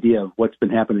gives you the idea of what's been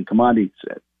happening in commodities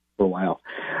for a while.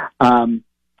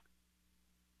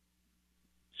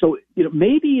 So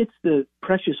maybe it's the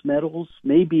precious metals,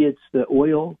 maybe it's the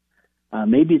oil,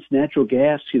 maybe it's natural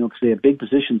gas. Because they have big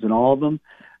positions in all of them.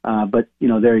 But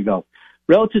there you go.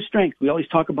 Relative strength. We always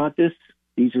talk about this.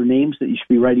 These are names that you should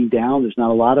be writing down. There's not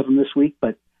a lot of them this week,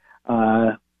 but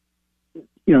there's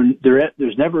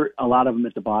never a lot of them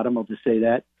at the bottom. I'll just say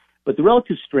that. But the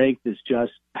relative strength is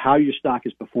just how your stock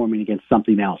is performing against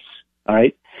something else. All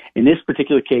right. In this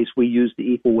particular case, we use the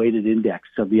equal weighted index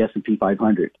of the S&P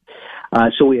 500.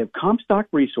 So we have Comstock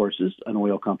Resources, an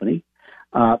oil company,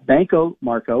 Banco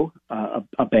Marco,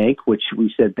 a bank, which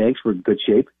we said banks were in good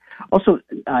shape. Also,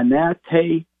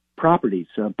 Nate Properties.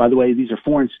 By the way, these are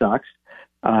foreign stocks.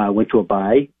 Went to a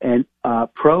buy, and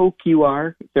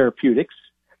ProQR Therapeutics,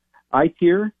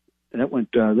 iTier, and that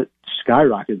went that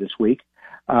skyrocketed this week.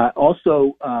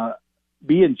 Also,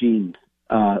 B&G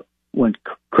went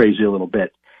crazy a little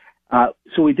bit.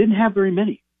 So we didn't have very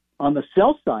many. On the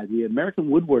sell side, we had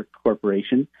American Woodwork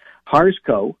Corporation,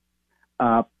 Harsco,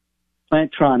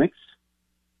 Plantronics,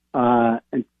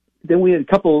 and then we had a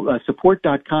couple,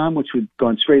 Support.com, which had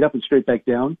gone straight up and straight back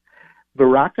down,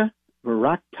 Viracta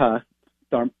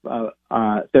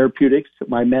Therapeutics,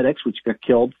 MiMedx, which got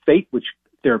killed, Fate,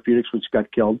 Therapeutics, which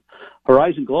got killed,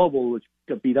 Horizon Global, which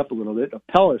got beat up a little bit,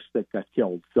 Apellis that got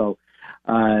killed. So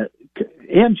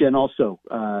Amgen also,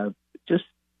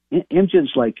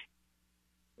 Amgen's like,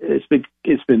 it's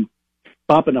been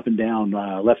popping up and down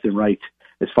left and right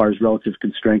as far as relative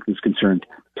strength is concerned.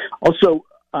 Also,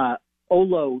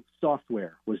 Olo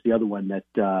Software was the other one that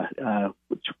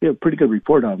which we have a pretty good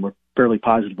report on. We're fairly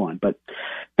positive on. But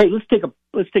hey, let's take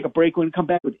a break. We're going to come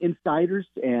back with insiders,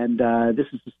 and this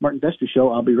is the Smart Investor Show.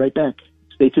 I'll be right back.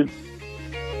 Stay tuned.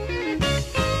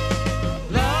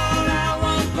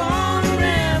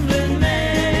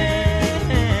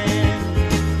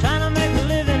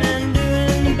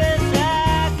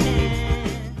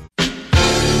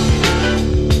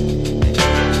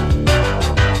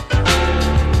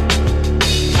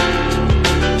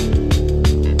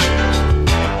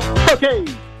 Okay,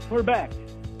 we're back.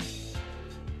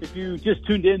 If you just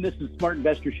tuned in, this is the Smart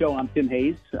Investor Show. I'm Tim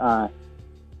Hayes.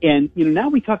 And, now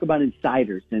we talk about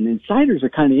insiders. And insiders are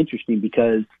kind of interesting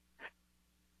because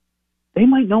they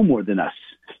might know more than us.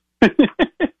 That's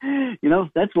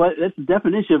the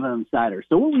definition of an insider.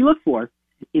 So what we look for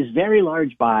is very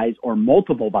large buys or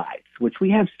multiple buys, which we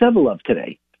have several of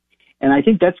today. And I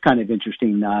think that's kind of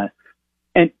interesting.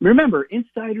 And remember,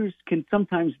 insiders can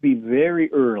sometimes be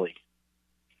very early.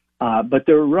 But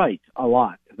they're right a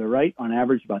lot. They're right on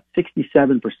average about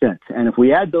 67%. And if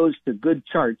we add those to good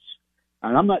charts,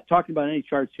 and I'm not talking about any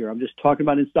charts here, I'm just talking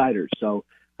about insiders. So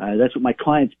that's what my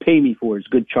clients pay me for, is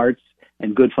good charts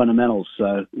and good fundamentals,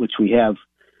 which we have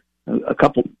a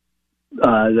couple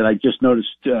that I just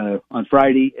noticed on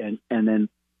Friday and then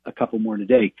a couple more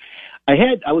today.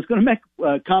 I was going to make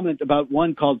a comment about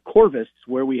one called Corvus,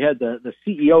 where we had the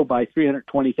CEO buy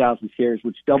 320,000 shares,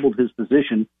 which doubled his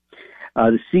position.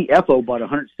 The CFO bought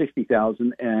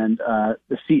 160,000, and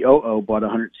the COO bought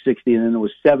 160, and then there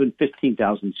was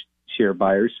 15,000 share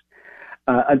buyers.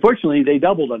 Unfortunately, they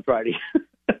doubled on Friday.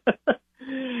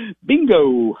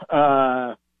 Bingo!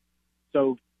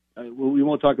 So we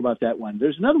won't talk about that one.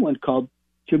 There's another one called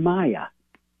Jumaya.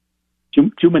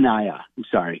 I'm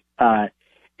sorry.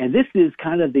 And this is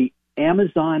kind of the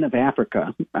Amazon of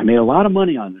Africa. I made a lot of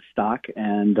money on this stock,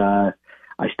 and I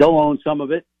still own some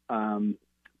of it.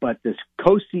 But this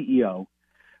co-CEO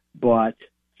bought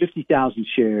 50,000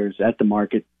 shares at the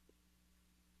market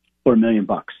for $1 million.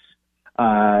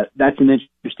 That's an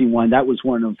interesting one. That was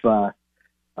one of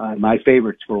my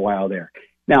favorites for a while there.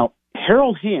 Now,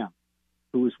 Harold Hamm,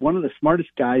 who was one of the smartest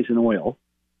guys in oil,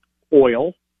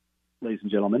 ladies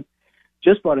and gentlemen,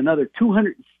 just bought another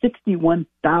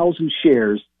 261,000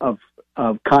 shares of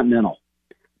Continental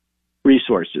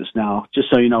Resources. Now,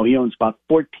 just so you know, he owns about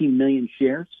 14 million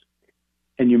shares.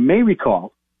 And you may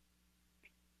recall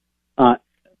I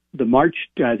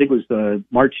think it was the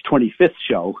March 25th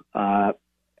show, I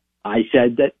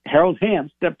said that Harold Hamm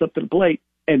stepped up to the plate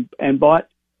and bought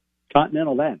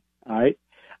Continental then. All right.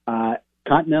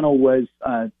 Continental was,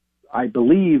 I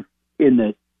believe, in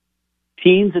the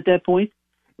teens at that point.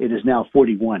 It is now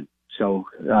 41. So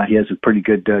he has a pretty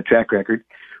good track record.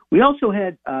 We also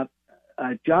had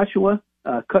Joshua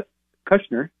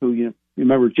Kushner, who you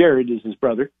remember Jared is his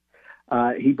brother.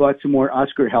 He bought some more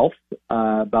Oscar Health,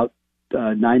 about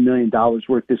 $9 million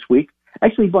worth this week.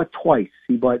 Actually, he bought twice.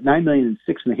 He bought $9 million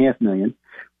and $6.5 million,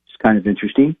 which is kind of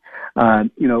interesting.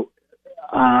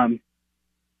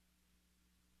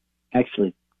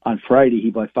 Actually, on Friday,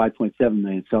 he bought $5.7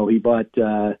 million. So he bought,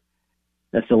 about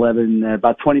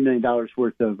 $20 million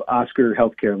worth of Oscar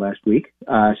Healthcare last week.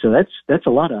 So that's a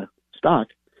lot of stock.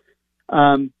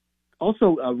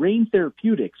 Also, Rain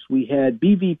Therapeutics, we had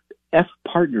BVF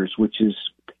Partners, which is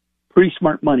pretty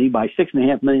smart money, by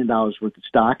 $6.5 million worth of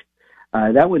stock.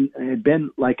 That one had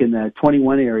been like in the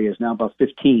 21 areas, now about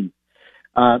 15.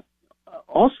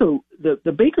 Also,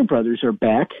 the Baker brothers are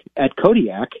back at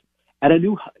Kodiak at a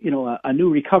new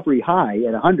recovery high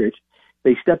at 100.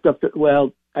 They stepped up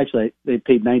actually they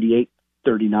paid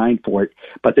 $98.39 for it,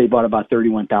 but they bought about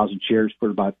 31,000 shares for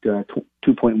about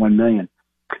 $2.1 million.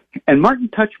 And Martin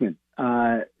Touchman,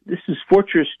 this is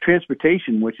Fortress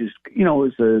Transportation, which is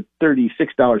a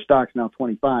 $36 stock, now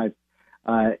 $25.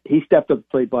 He stepped up the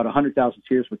plate, bought 100,000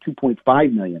 shares for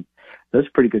 $2.5 million. That's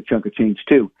a pretty good chunk of change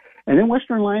too. And then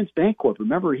Western Alliance Bancorp.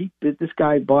 Remember, this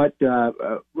guy bought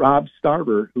Rob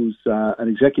Starver, who's an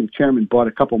executive chairman, bought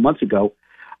a couple months ago.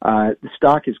 The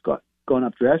stock has gone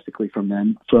up drastically from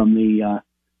then, from the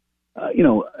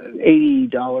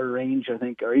 $80 range, I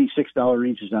think, or $86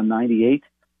 range is on 98.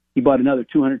 He bought another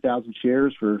 200,000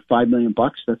 shares for $5 million.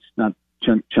 That's not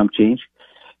chump change.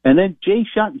 And then Jay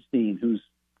Schottenstein, who's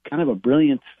kind of a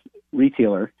brilliant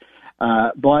retailer,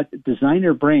 bought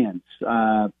Designer Brands.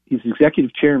 He's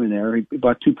executive chairman there. He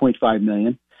bought $2.5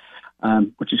 million,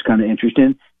 which is kind of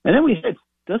interesting. And then we had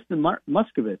Dustin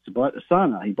Moskovitz bought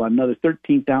Asana. He bought another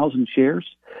 14,000 shares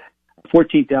to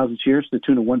the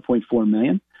tune of $1.4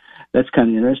 million. That's kind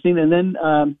of interesting. And then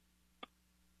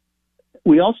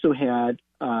we also had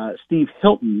Steve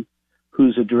Hilton,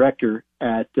 who's a director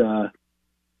at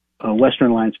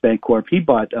Western Alliance Bancorp. He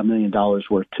bought $1 million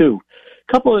worth too.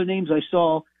 A couple of names I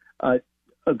saw, a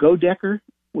Godecker,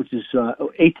 which is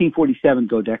 1847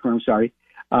 Godecker, I'm sorry.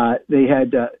 They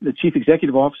had the chief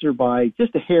executive officer buy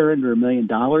just a hair under $1 million.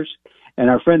 And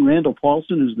our friend Randall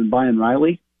Paulson, who's been buying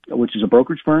Riley, which is a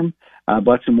brokerage firm,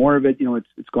 bought some more of it. You know,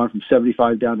 it's gone from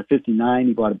 75 down to 59.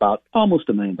 He bought about almost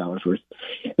 $1 million worth.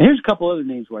 And here's a couple other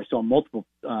names where I saw multiple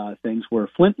things where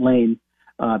Flint Lane,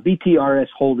 BTRS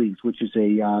Holdings, which is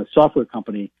a software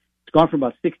company, it's gone from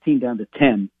about 16 down to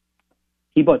 10.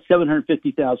 He bought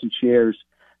 750,000 shares.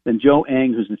 Then Joe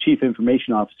Ang, who's the chief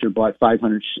information officer, bought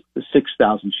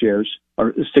 506,000 shares,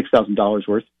 or $6,000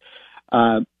 worth.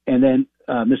 And then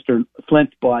Mr.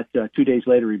 Flint bought, 2 days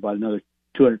later, he bought another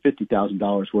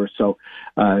 $250,000 worth. So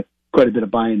quite a bit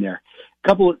of buying there. A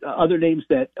couple of other names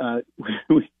that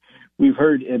we've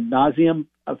heard ad nauseum.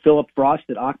 Philip Frost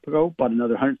at Occo bought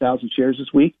another 100,000 shares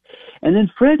this week. And then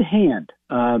Fred Hand,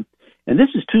 and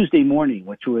this is Tuesday morning,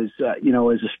 which was,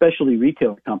 is a specialty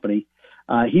retail company.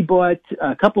 He bought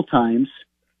a couple times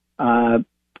to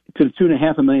the tune of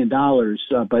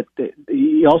 $500,000, but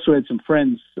he also had some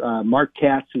friends. Mark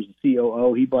Katz, who's the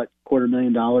COO, he bought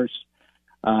 $250,000,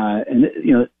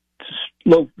 and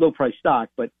low price stock.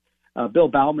 But Bill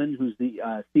Bauman, who's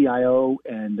the CIO,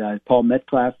 and Paul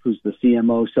Metcalf, who's the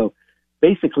CMO. So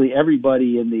basically,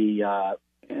 everybody in the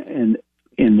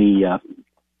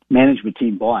management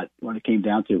team bought when it came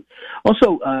down to.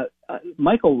 Also,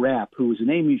 Michael Rapp, who is a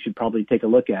name you should probably take a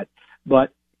look at,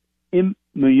 but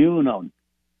Immunon.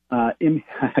 I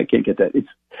can't get that.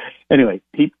 Anyway,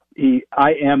 he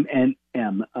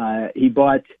IMNM. He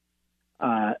bought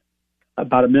about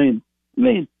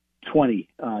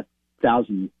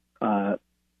 1,020,000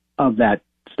 of that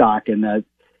stock, and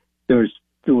you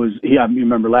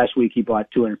remember last week he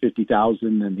bought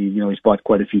 250,000, and he's bought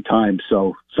quite a few times,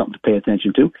 so something to pay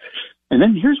attention to. And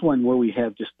then here's one where we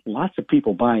have just lots of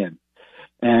people buying,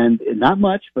 and not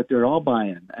much, but they're all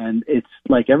buying, and it's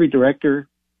like every director,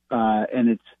 and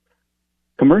it's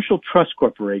Commercial Trust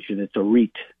Corporation. It's a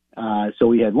REIT. So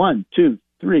we had 1, 2,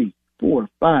 3, 4,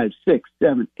 5, 6,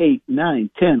 7, 8, 9,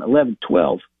 10, 11,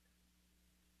 12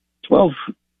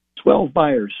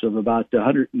 buyers of about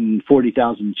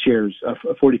 140,000 shares,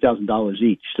 $40,000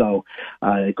 each. So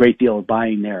a great deal of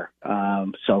buying there.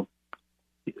 So,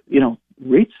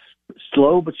 REITs,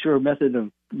 slow but sure method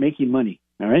of making money.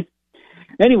 All right.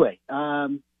 Anyway,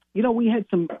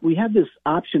 we had this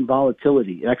option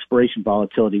volatility, expiration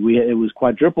volatility. It was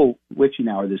quadruple witching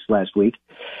hour this last week,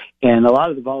 and a lot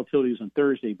of the volatility was on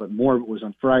Thursday, but more of it was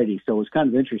on Friday. So it was kind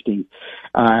of interesting.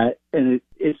 And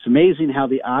it's amazing how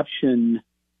the option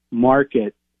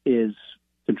market is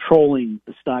controlling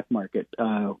the stock market,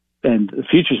 and the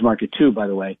futures market too, by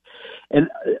the way. And,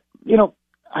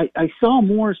 I saw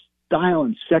more style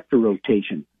and sector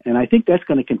rotation, and I think that's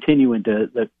going to continue into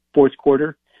the fourth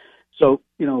quarter. So,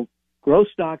 growth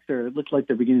stocks looks like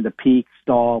they're beginning to peak,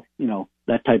 stall,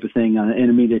 that type of thing on an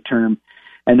intermediate term.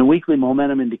 And the weekly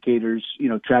momentum indicators,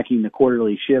 tracking the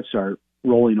quarterly shifts are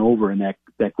rolling over in that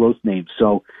growth name.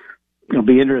 So it'll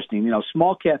be interesting.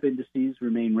 Small cap indices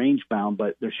remain range bound,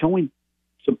 but they're showing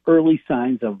some early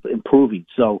signs of improving.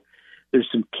 So there's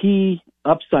some key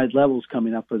upside levels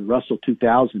coming up for the Russell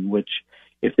 2000, which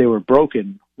if they were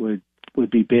broken would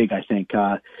be big, I think.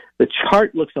 The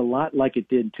chart looks a lot like it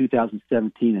did in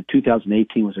 2017, and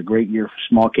 2018 was a great year for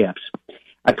small caps.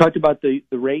 I talked about the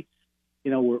rates.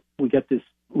 We got this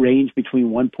range between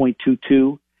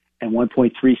 1.22 and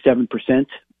 1.37%,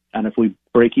 and if we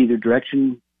break either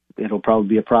direction, it'll probably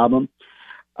be a problem.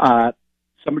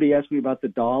 Somebody asked me about the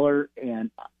dollar,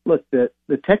 and look, the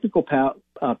technical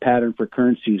pattern for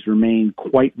currencies remain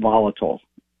quite volatile,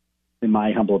 in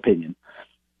my humble opinion.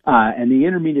 And the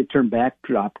intermediate term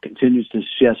backdrop continues to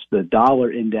suggest the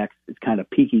dollar index is kind of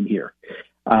peaking here.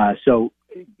 So,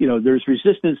 there's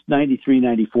resistance 93,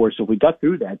 94. So if we got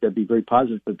through that, that'd be very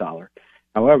positive for the dollar.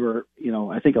 However,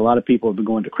 I think a lot of people have been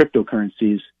going to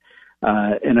cryptocurrencies,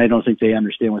 and I don't think they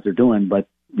understand what they're doing, but,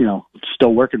 it's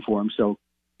still working for them. So,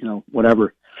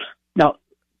 whatever. Now,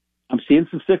 I'm seeing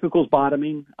some cyclicals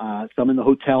bottoming, some in the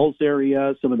hotels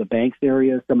area, some in the banks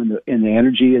area, some in the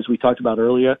energy, as we talked about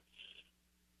earlier.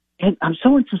 And I'm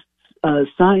showing some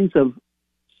signs of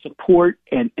support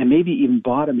and maybe even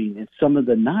bottoming in some of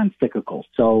the non-cyclicals.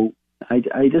 So,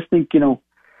 I just think, you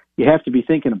have to be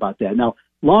thinking about that. Now,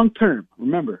 long term,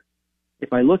 remember,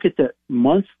 if I look at the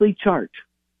monthly chart,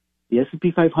 the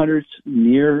S&P 500's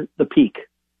near the peak,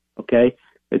 okay,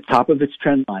 at top of its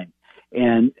trend line,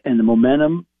 and the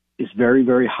momentum is very,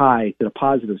 very high to the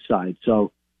positive side.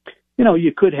 So,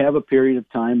 you could have a period of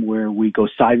time where we go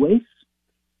sideways.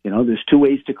 There's two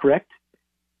ways to correct: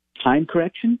 time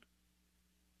correction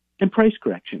and price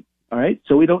correction. All right,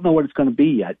 so we don't know what it's going to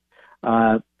be yet.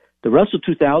 The Russell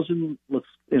 2000 looks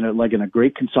like in a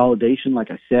great consolidation.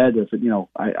 Like I said,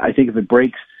 I think if it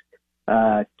breaks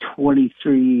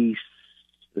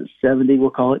 2370,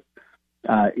 we'll call it,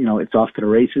 it's off to the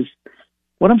races.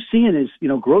 What I'm seeing is,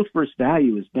 growth versus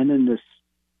value has been in this,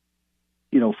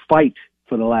 fight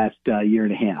for the last year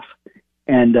and a half,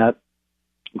 and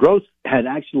growth had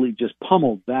actually just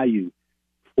pummeled value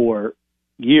for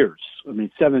years.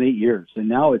 7, 8 years. And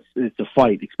now it's a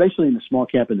fight, especially in the small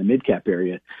cap and the mid cap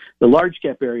area. The large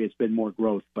cap area has been more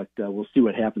growth, but we'll see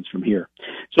what happens from here.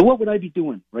 So what would I be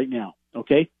doing right now?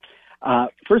 Okay.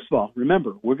 First of all,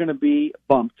 remember, we're going to be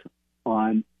bumped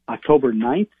on October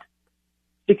 9th,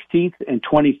 16th, and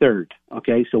 23rd.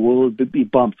 Okay. So we'll be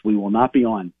bumped. We will not be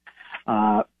on.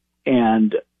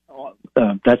 And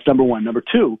that's number one. Number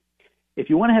two, if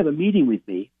you want to have a meeting with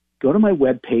me, go to my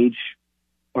webpage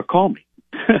or call me.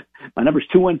 My number is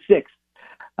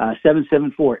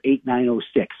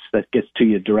 216-774-8906. That gets to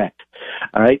you direct.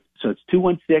 All right. So it's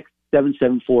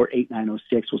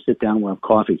 216-774-8906. We'll sit down and we'll have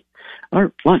coffee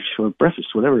or lunch or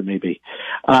breakfast, whatever it may be.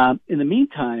 In the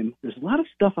meantime, there's a lot of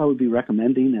stuff I would be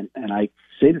recommending, and I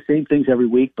say the same things every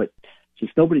week, but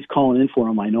since nobody's calling in for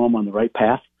them, I know I'm on the right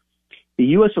path. The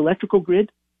U.S. electrical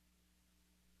grid,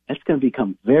 that's going to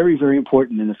become very, very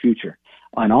important in the future.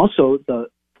 And also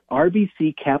the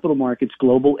RBC Capital Markets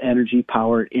Global Energy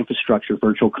Power Infrastructure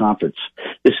Virtual Conference.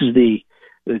 This is the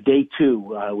day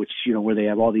 2, which, where they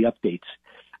have all the updates.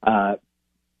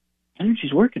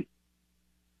 Energy's working.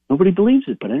 Nobody believes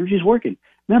it, but energy's working.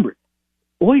 Remember,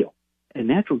 oil and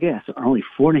natural gas are only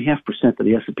 4.5% of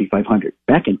the S&P 500.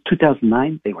 Back in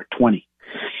 2009, they were 20.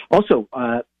 Also,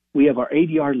 we have our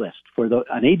ADR list.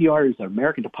 An ADR is an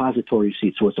American Depository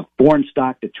Receipt, so it's a foreign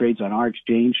stock that trades on our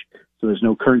exchange, so there's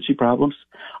no currency problems.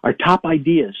 Our top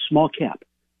ideas, small cap,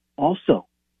 also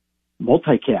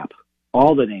multi-cap,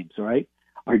 all the names, all right?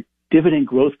 Our dividend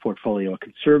growth portfolio, a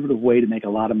conservative way to make a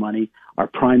lot of money. Our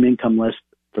prime income list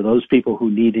for those people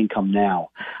who need income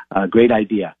now. Great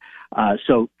idea.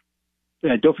 So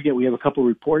don't forget, we have a couple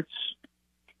reports.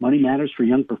 Money Matters for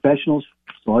Young Professionals.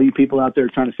 So all you people out there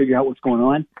trying to figure out what's going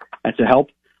on, that's a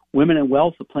help. Women and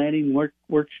Wealth, a planning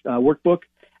workbook.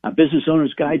 A Business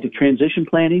Owner's Guide to Transition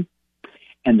Planning.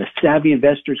 And the Savvy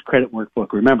Investor's Credit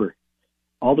Workbook. Remember,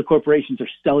 all the corporations are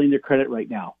selling their credit right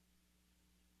now.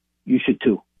 You should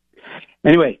too.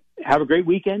 Anyway, have a great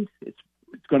weekend. It's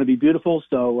going to be beautiful.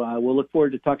 So we'll look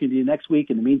forward to talking to you next week.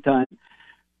 In the meantime,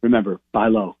 remember, buy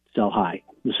low, sell high.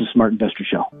 This is Smart Investor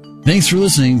Show. Thanks for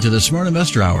listening to the Smart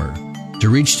Investor Hour. To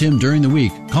reach Tim during the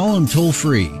week, call him toll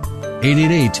free,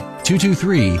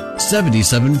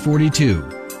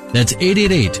 888-223-7742. That's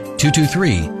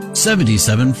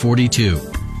 888-223-7742.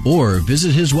 Or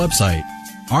visit his website,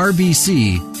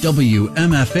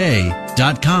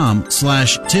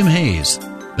 rbcwmfa.com/Tim Hayes.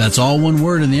 That's all one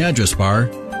word in the address bar,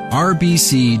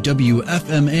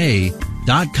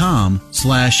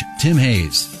 rbcwfma.com/Tim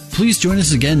Hayes. Please join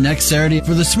us again next Saturday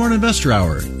for the Smart Investor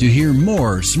Hour to hear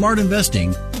more smart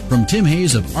investing from Tim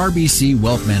Hayes of RBC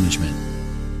Wealth Management.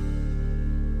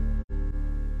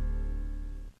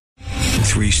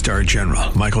 3-star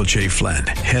General Michael J. Flynn,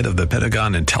 head of the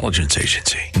Pentagon Intelligence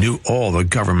Agency, knew all the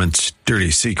government's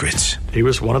dirty secrets. He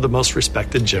was one of the most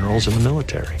respected generals in the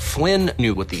military. Flynn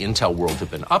knew what the intel world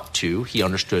had been up to. He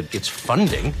understood its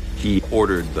funding. He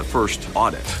ordered the first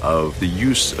audit of the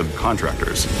use of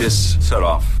contractors. This set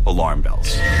off alarm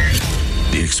bells.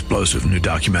 The explosive new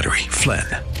documentary, Flynn,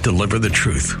 Deliver the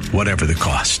Truth, Whatever the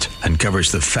Cost,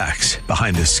 uncovers the facts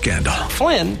behind this scandal.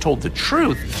 Flynn told the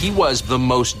truth. He was the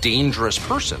most dangerous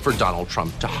person for Donald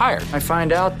Trump to hire. I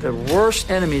find out the worst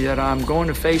enemy that I'm going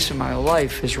to face in my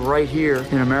life is right here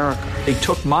in America. They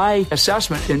took my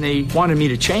assessment and they wanted me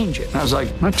to change it. And I was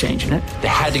like, I'm not changing it. They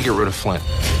had to get rid of Flynn.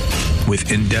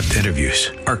 With in-depth interviews,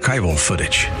 archival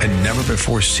footage, and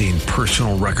never-before-seen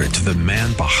personal records of the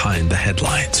man behind the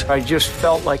headlines. I just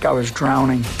felt like I was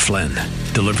drowning. Flynn,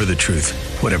 Deliver the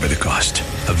Truth, Whatever the Cost.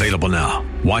 Available now.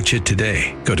 Watch it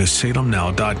today. Go to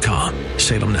salemnow.com.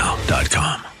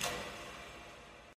 salemnow.com.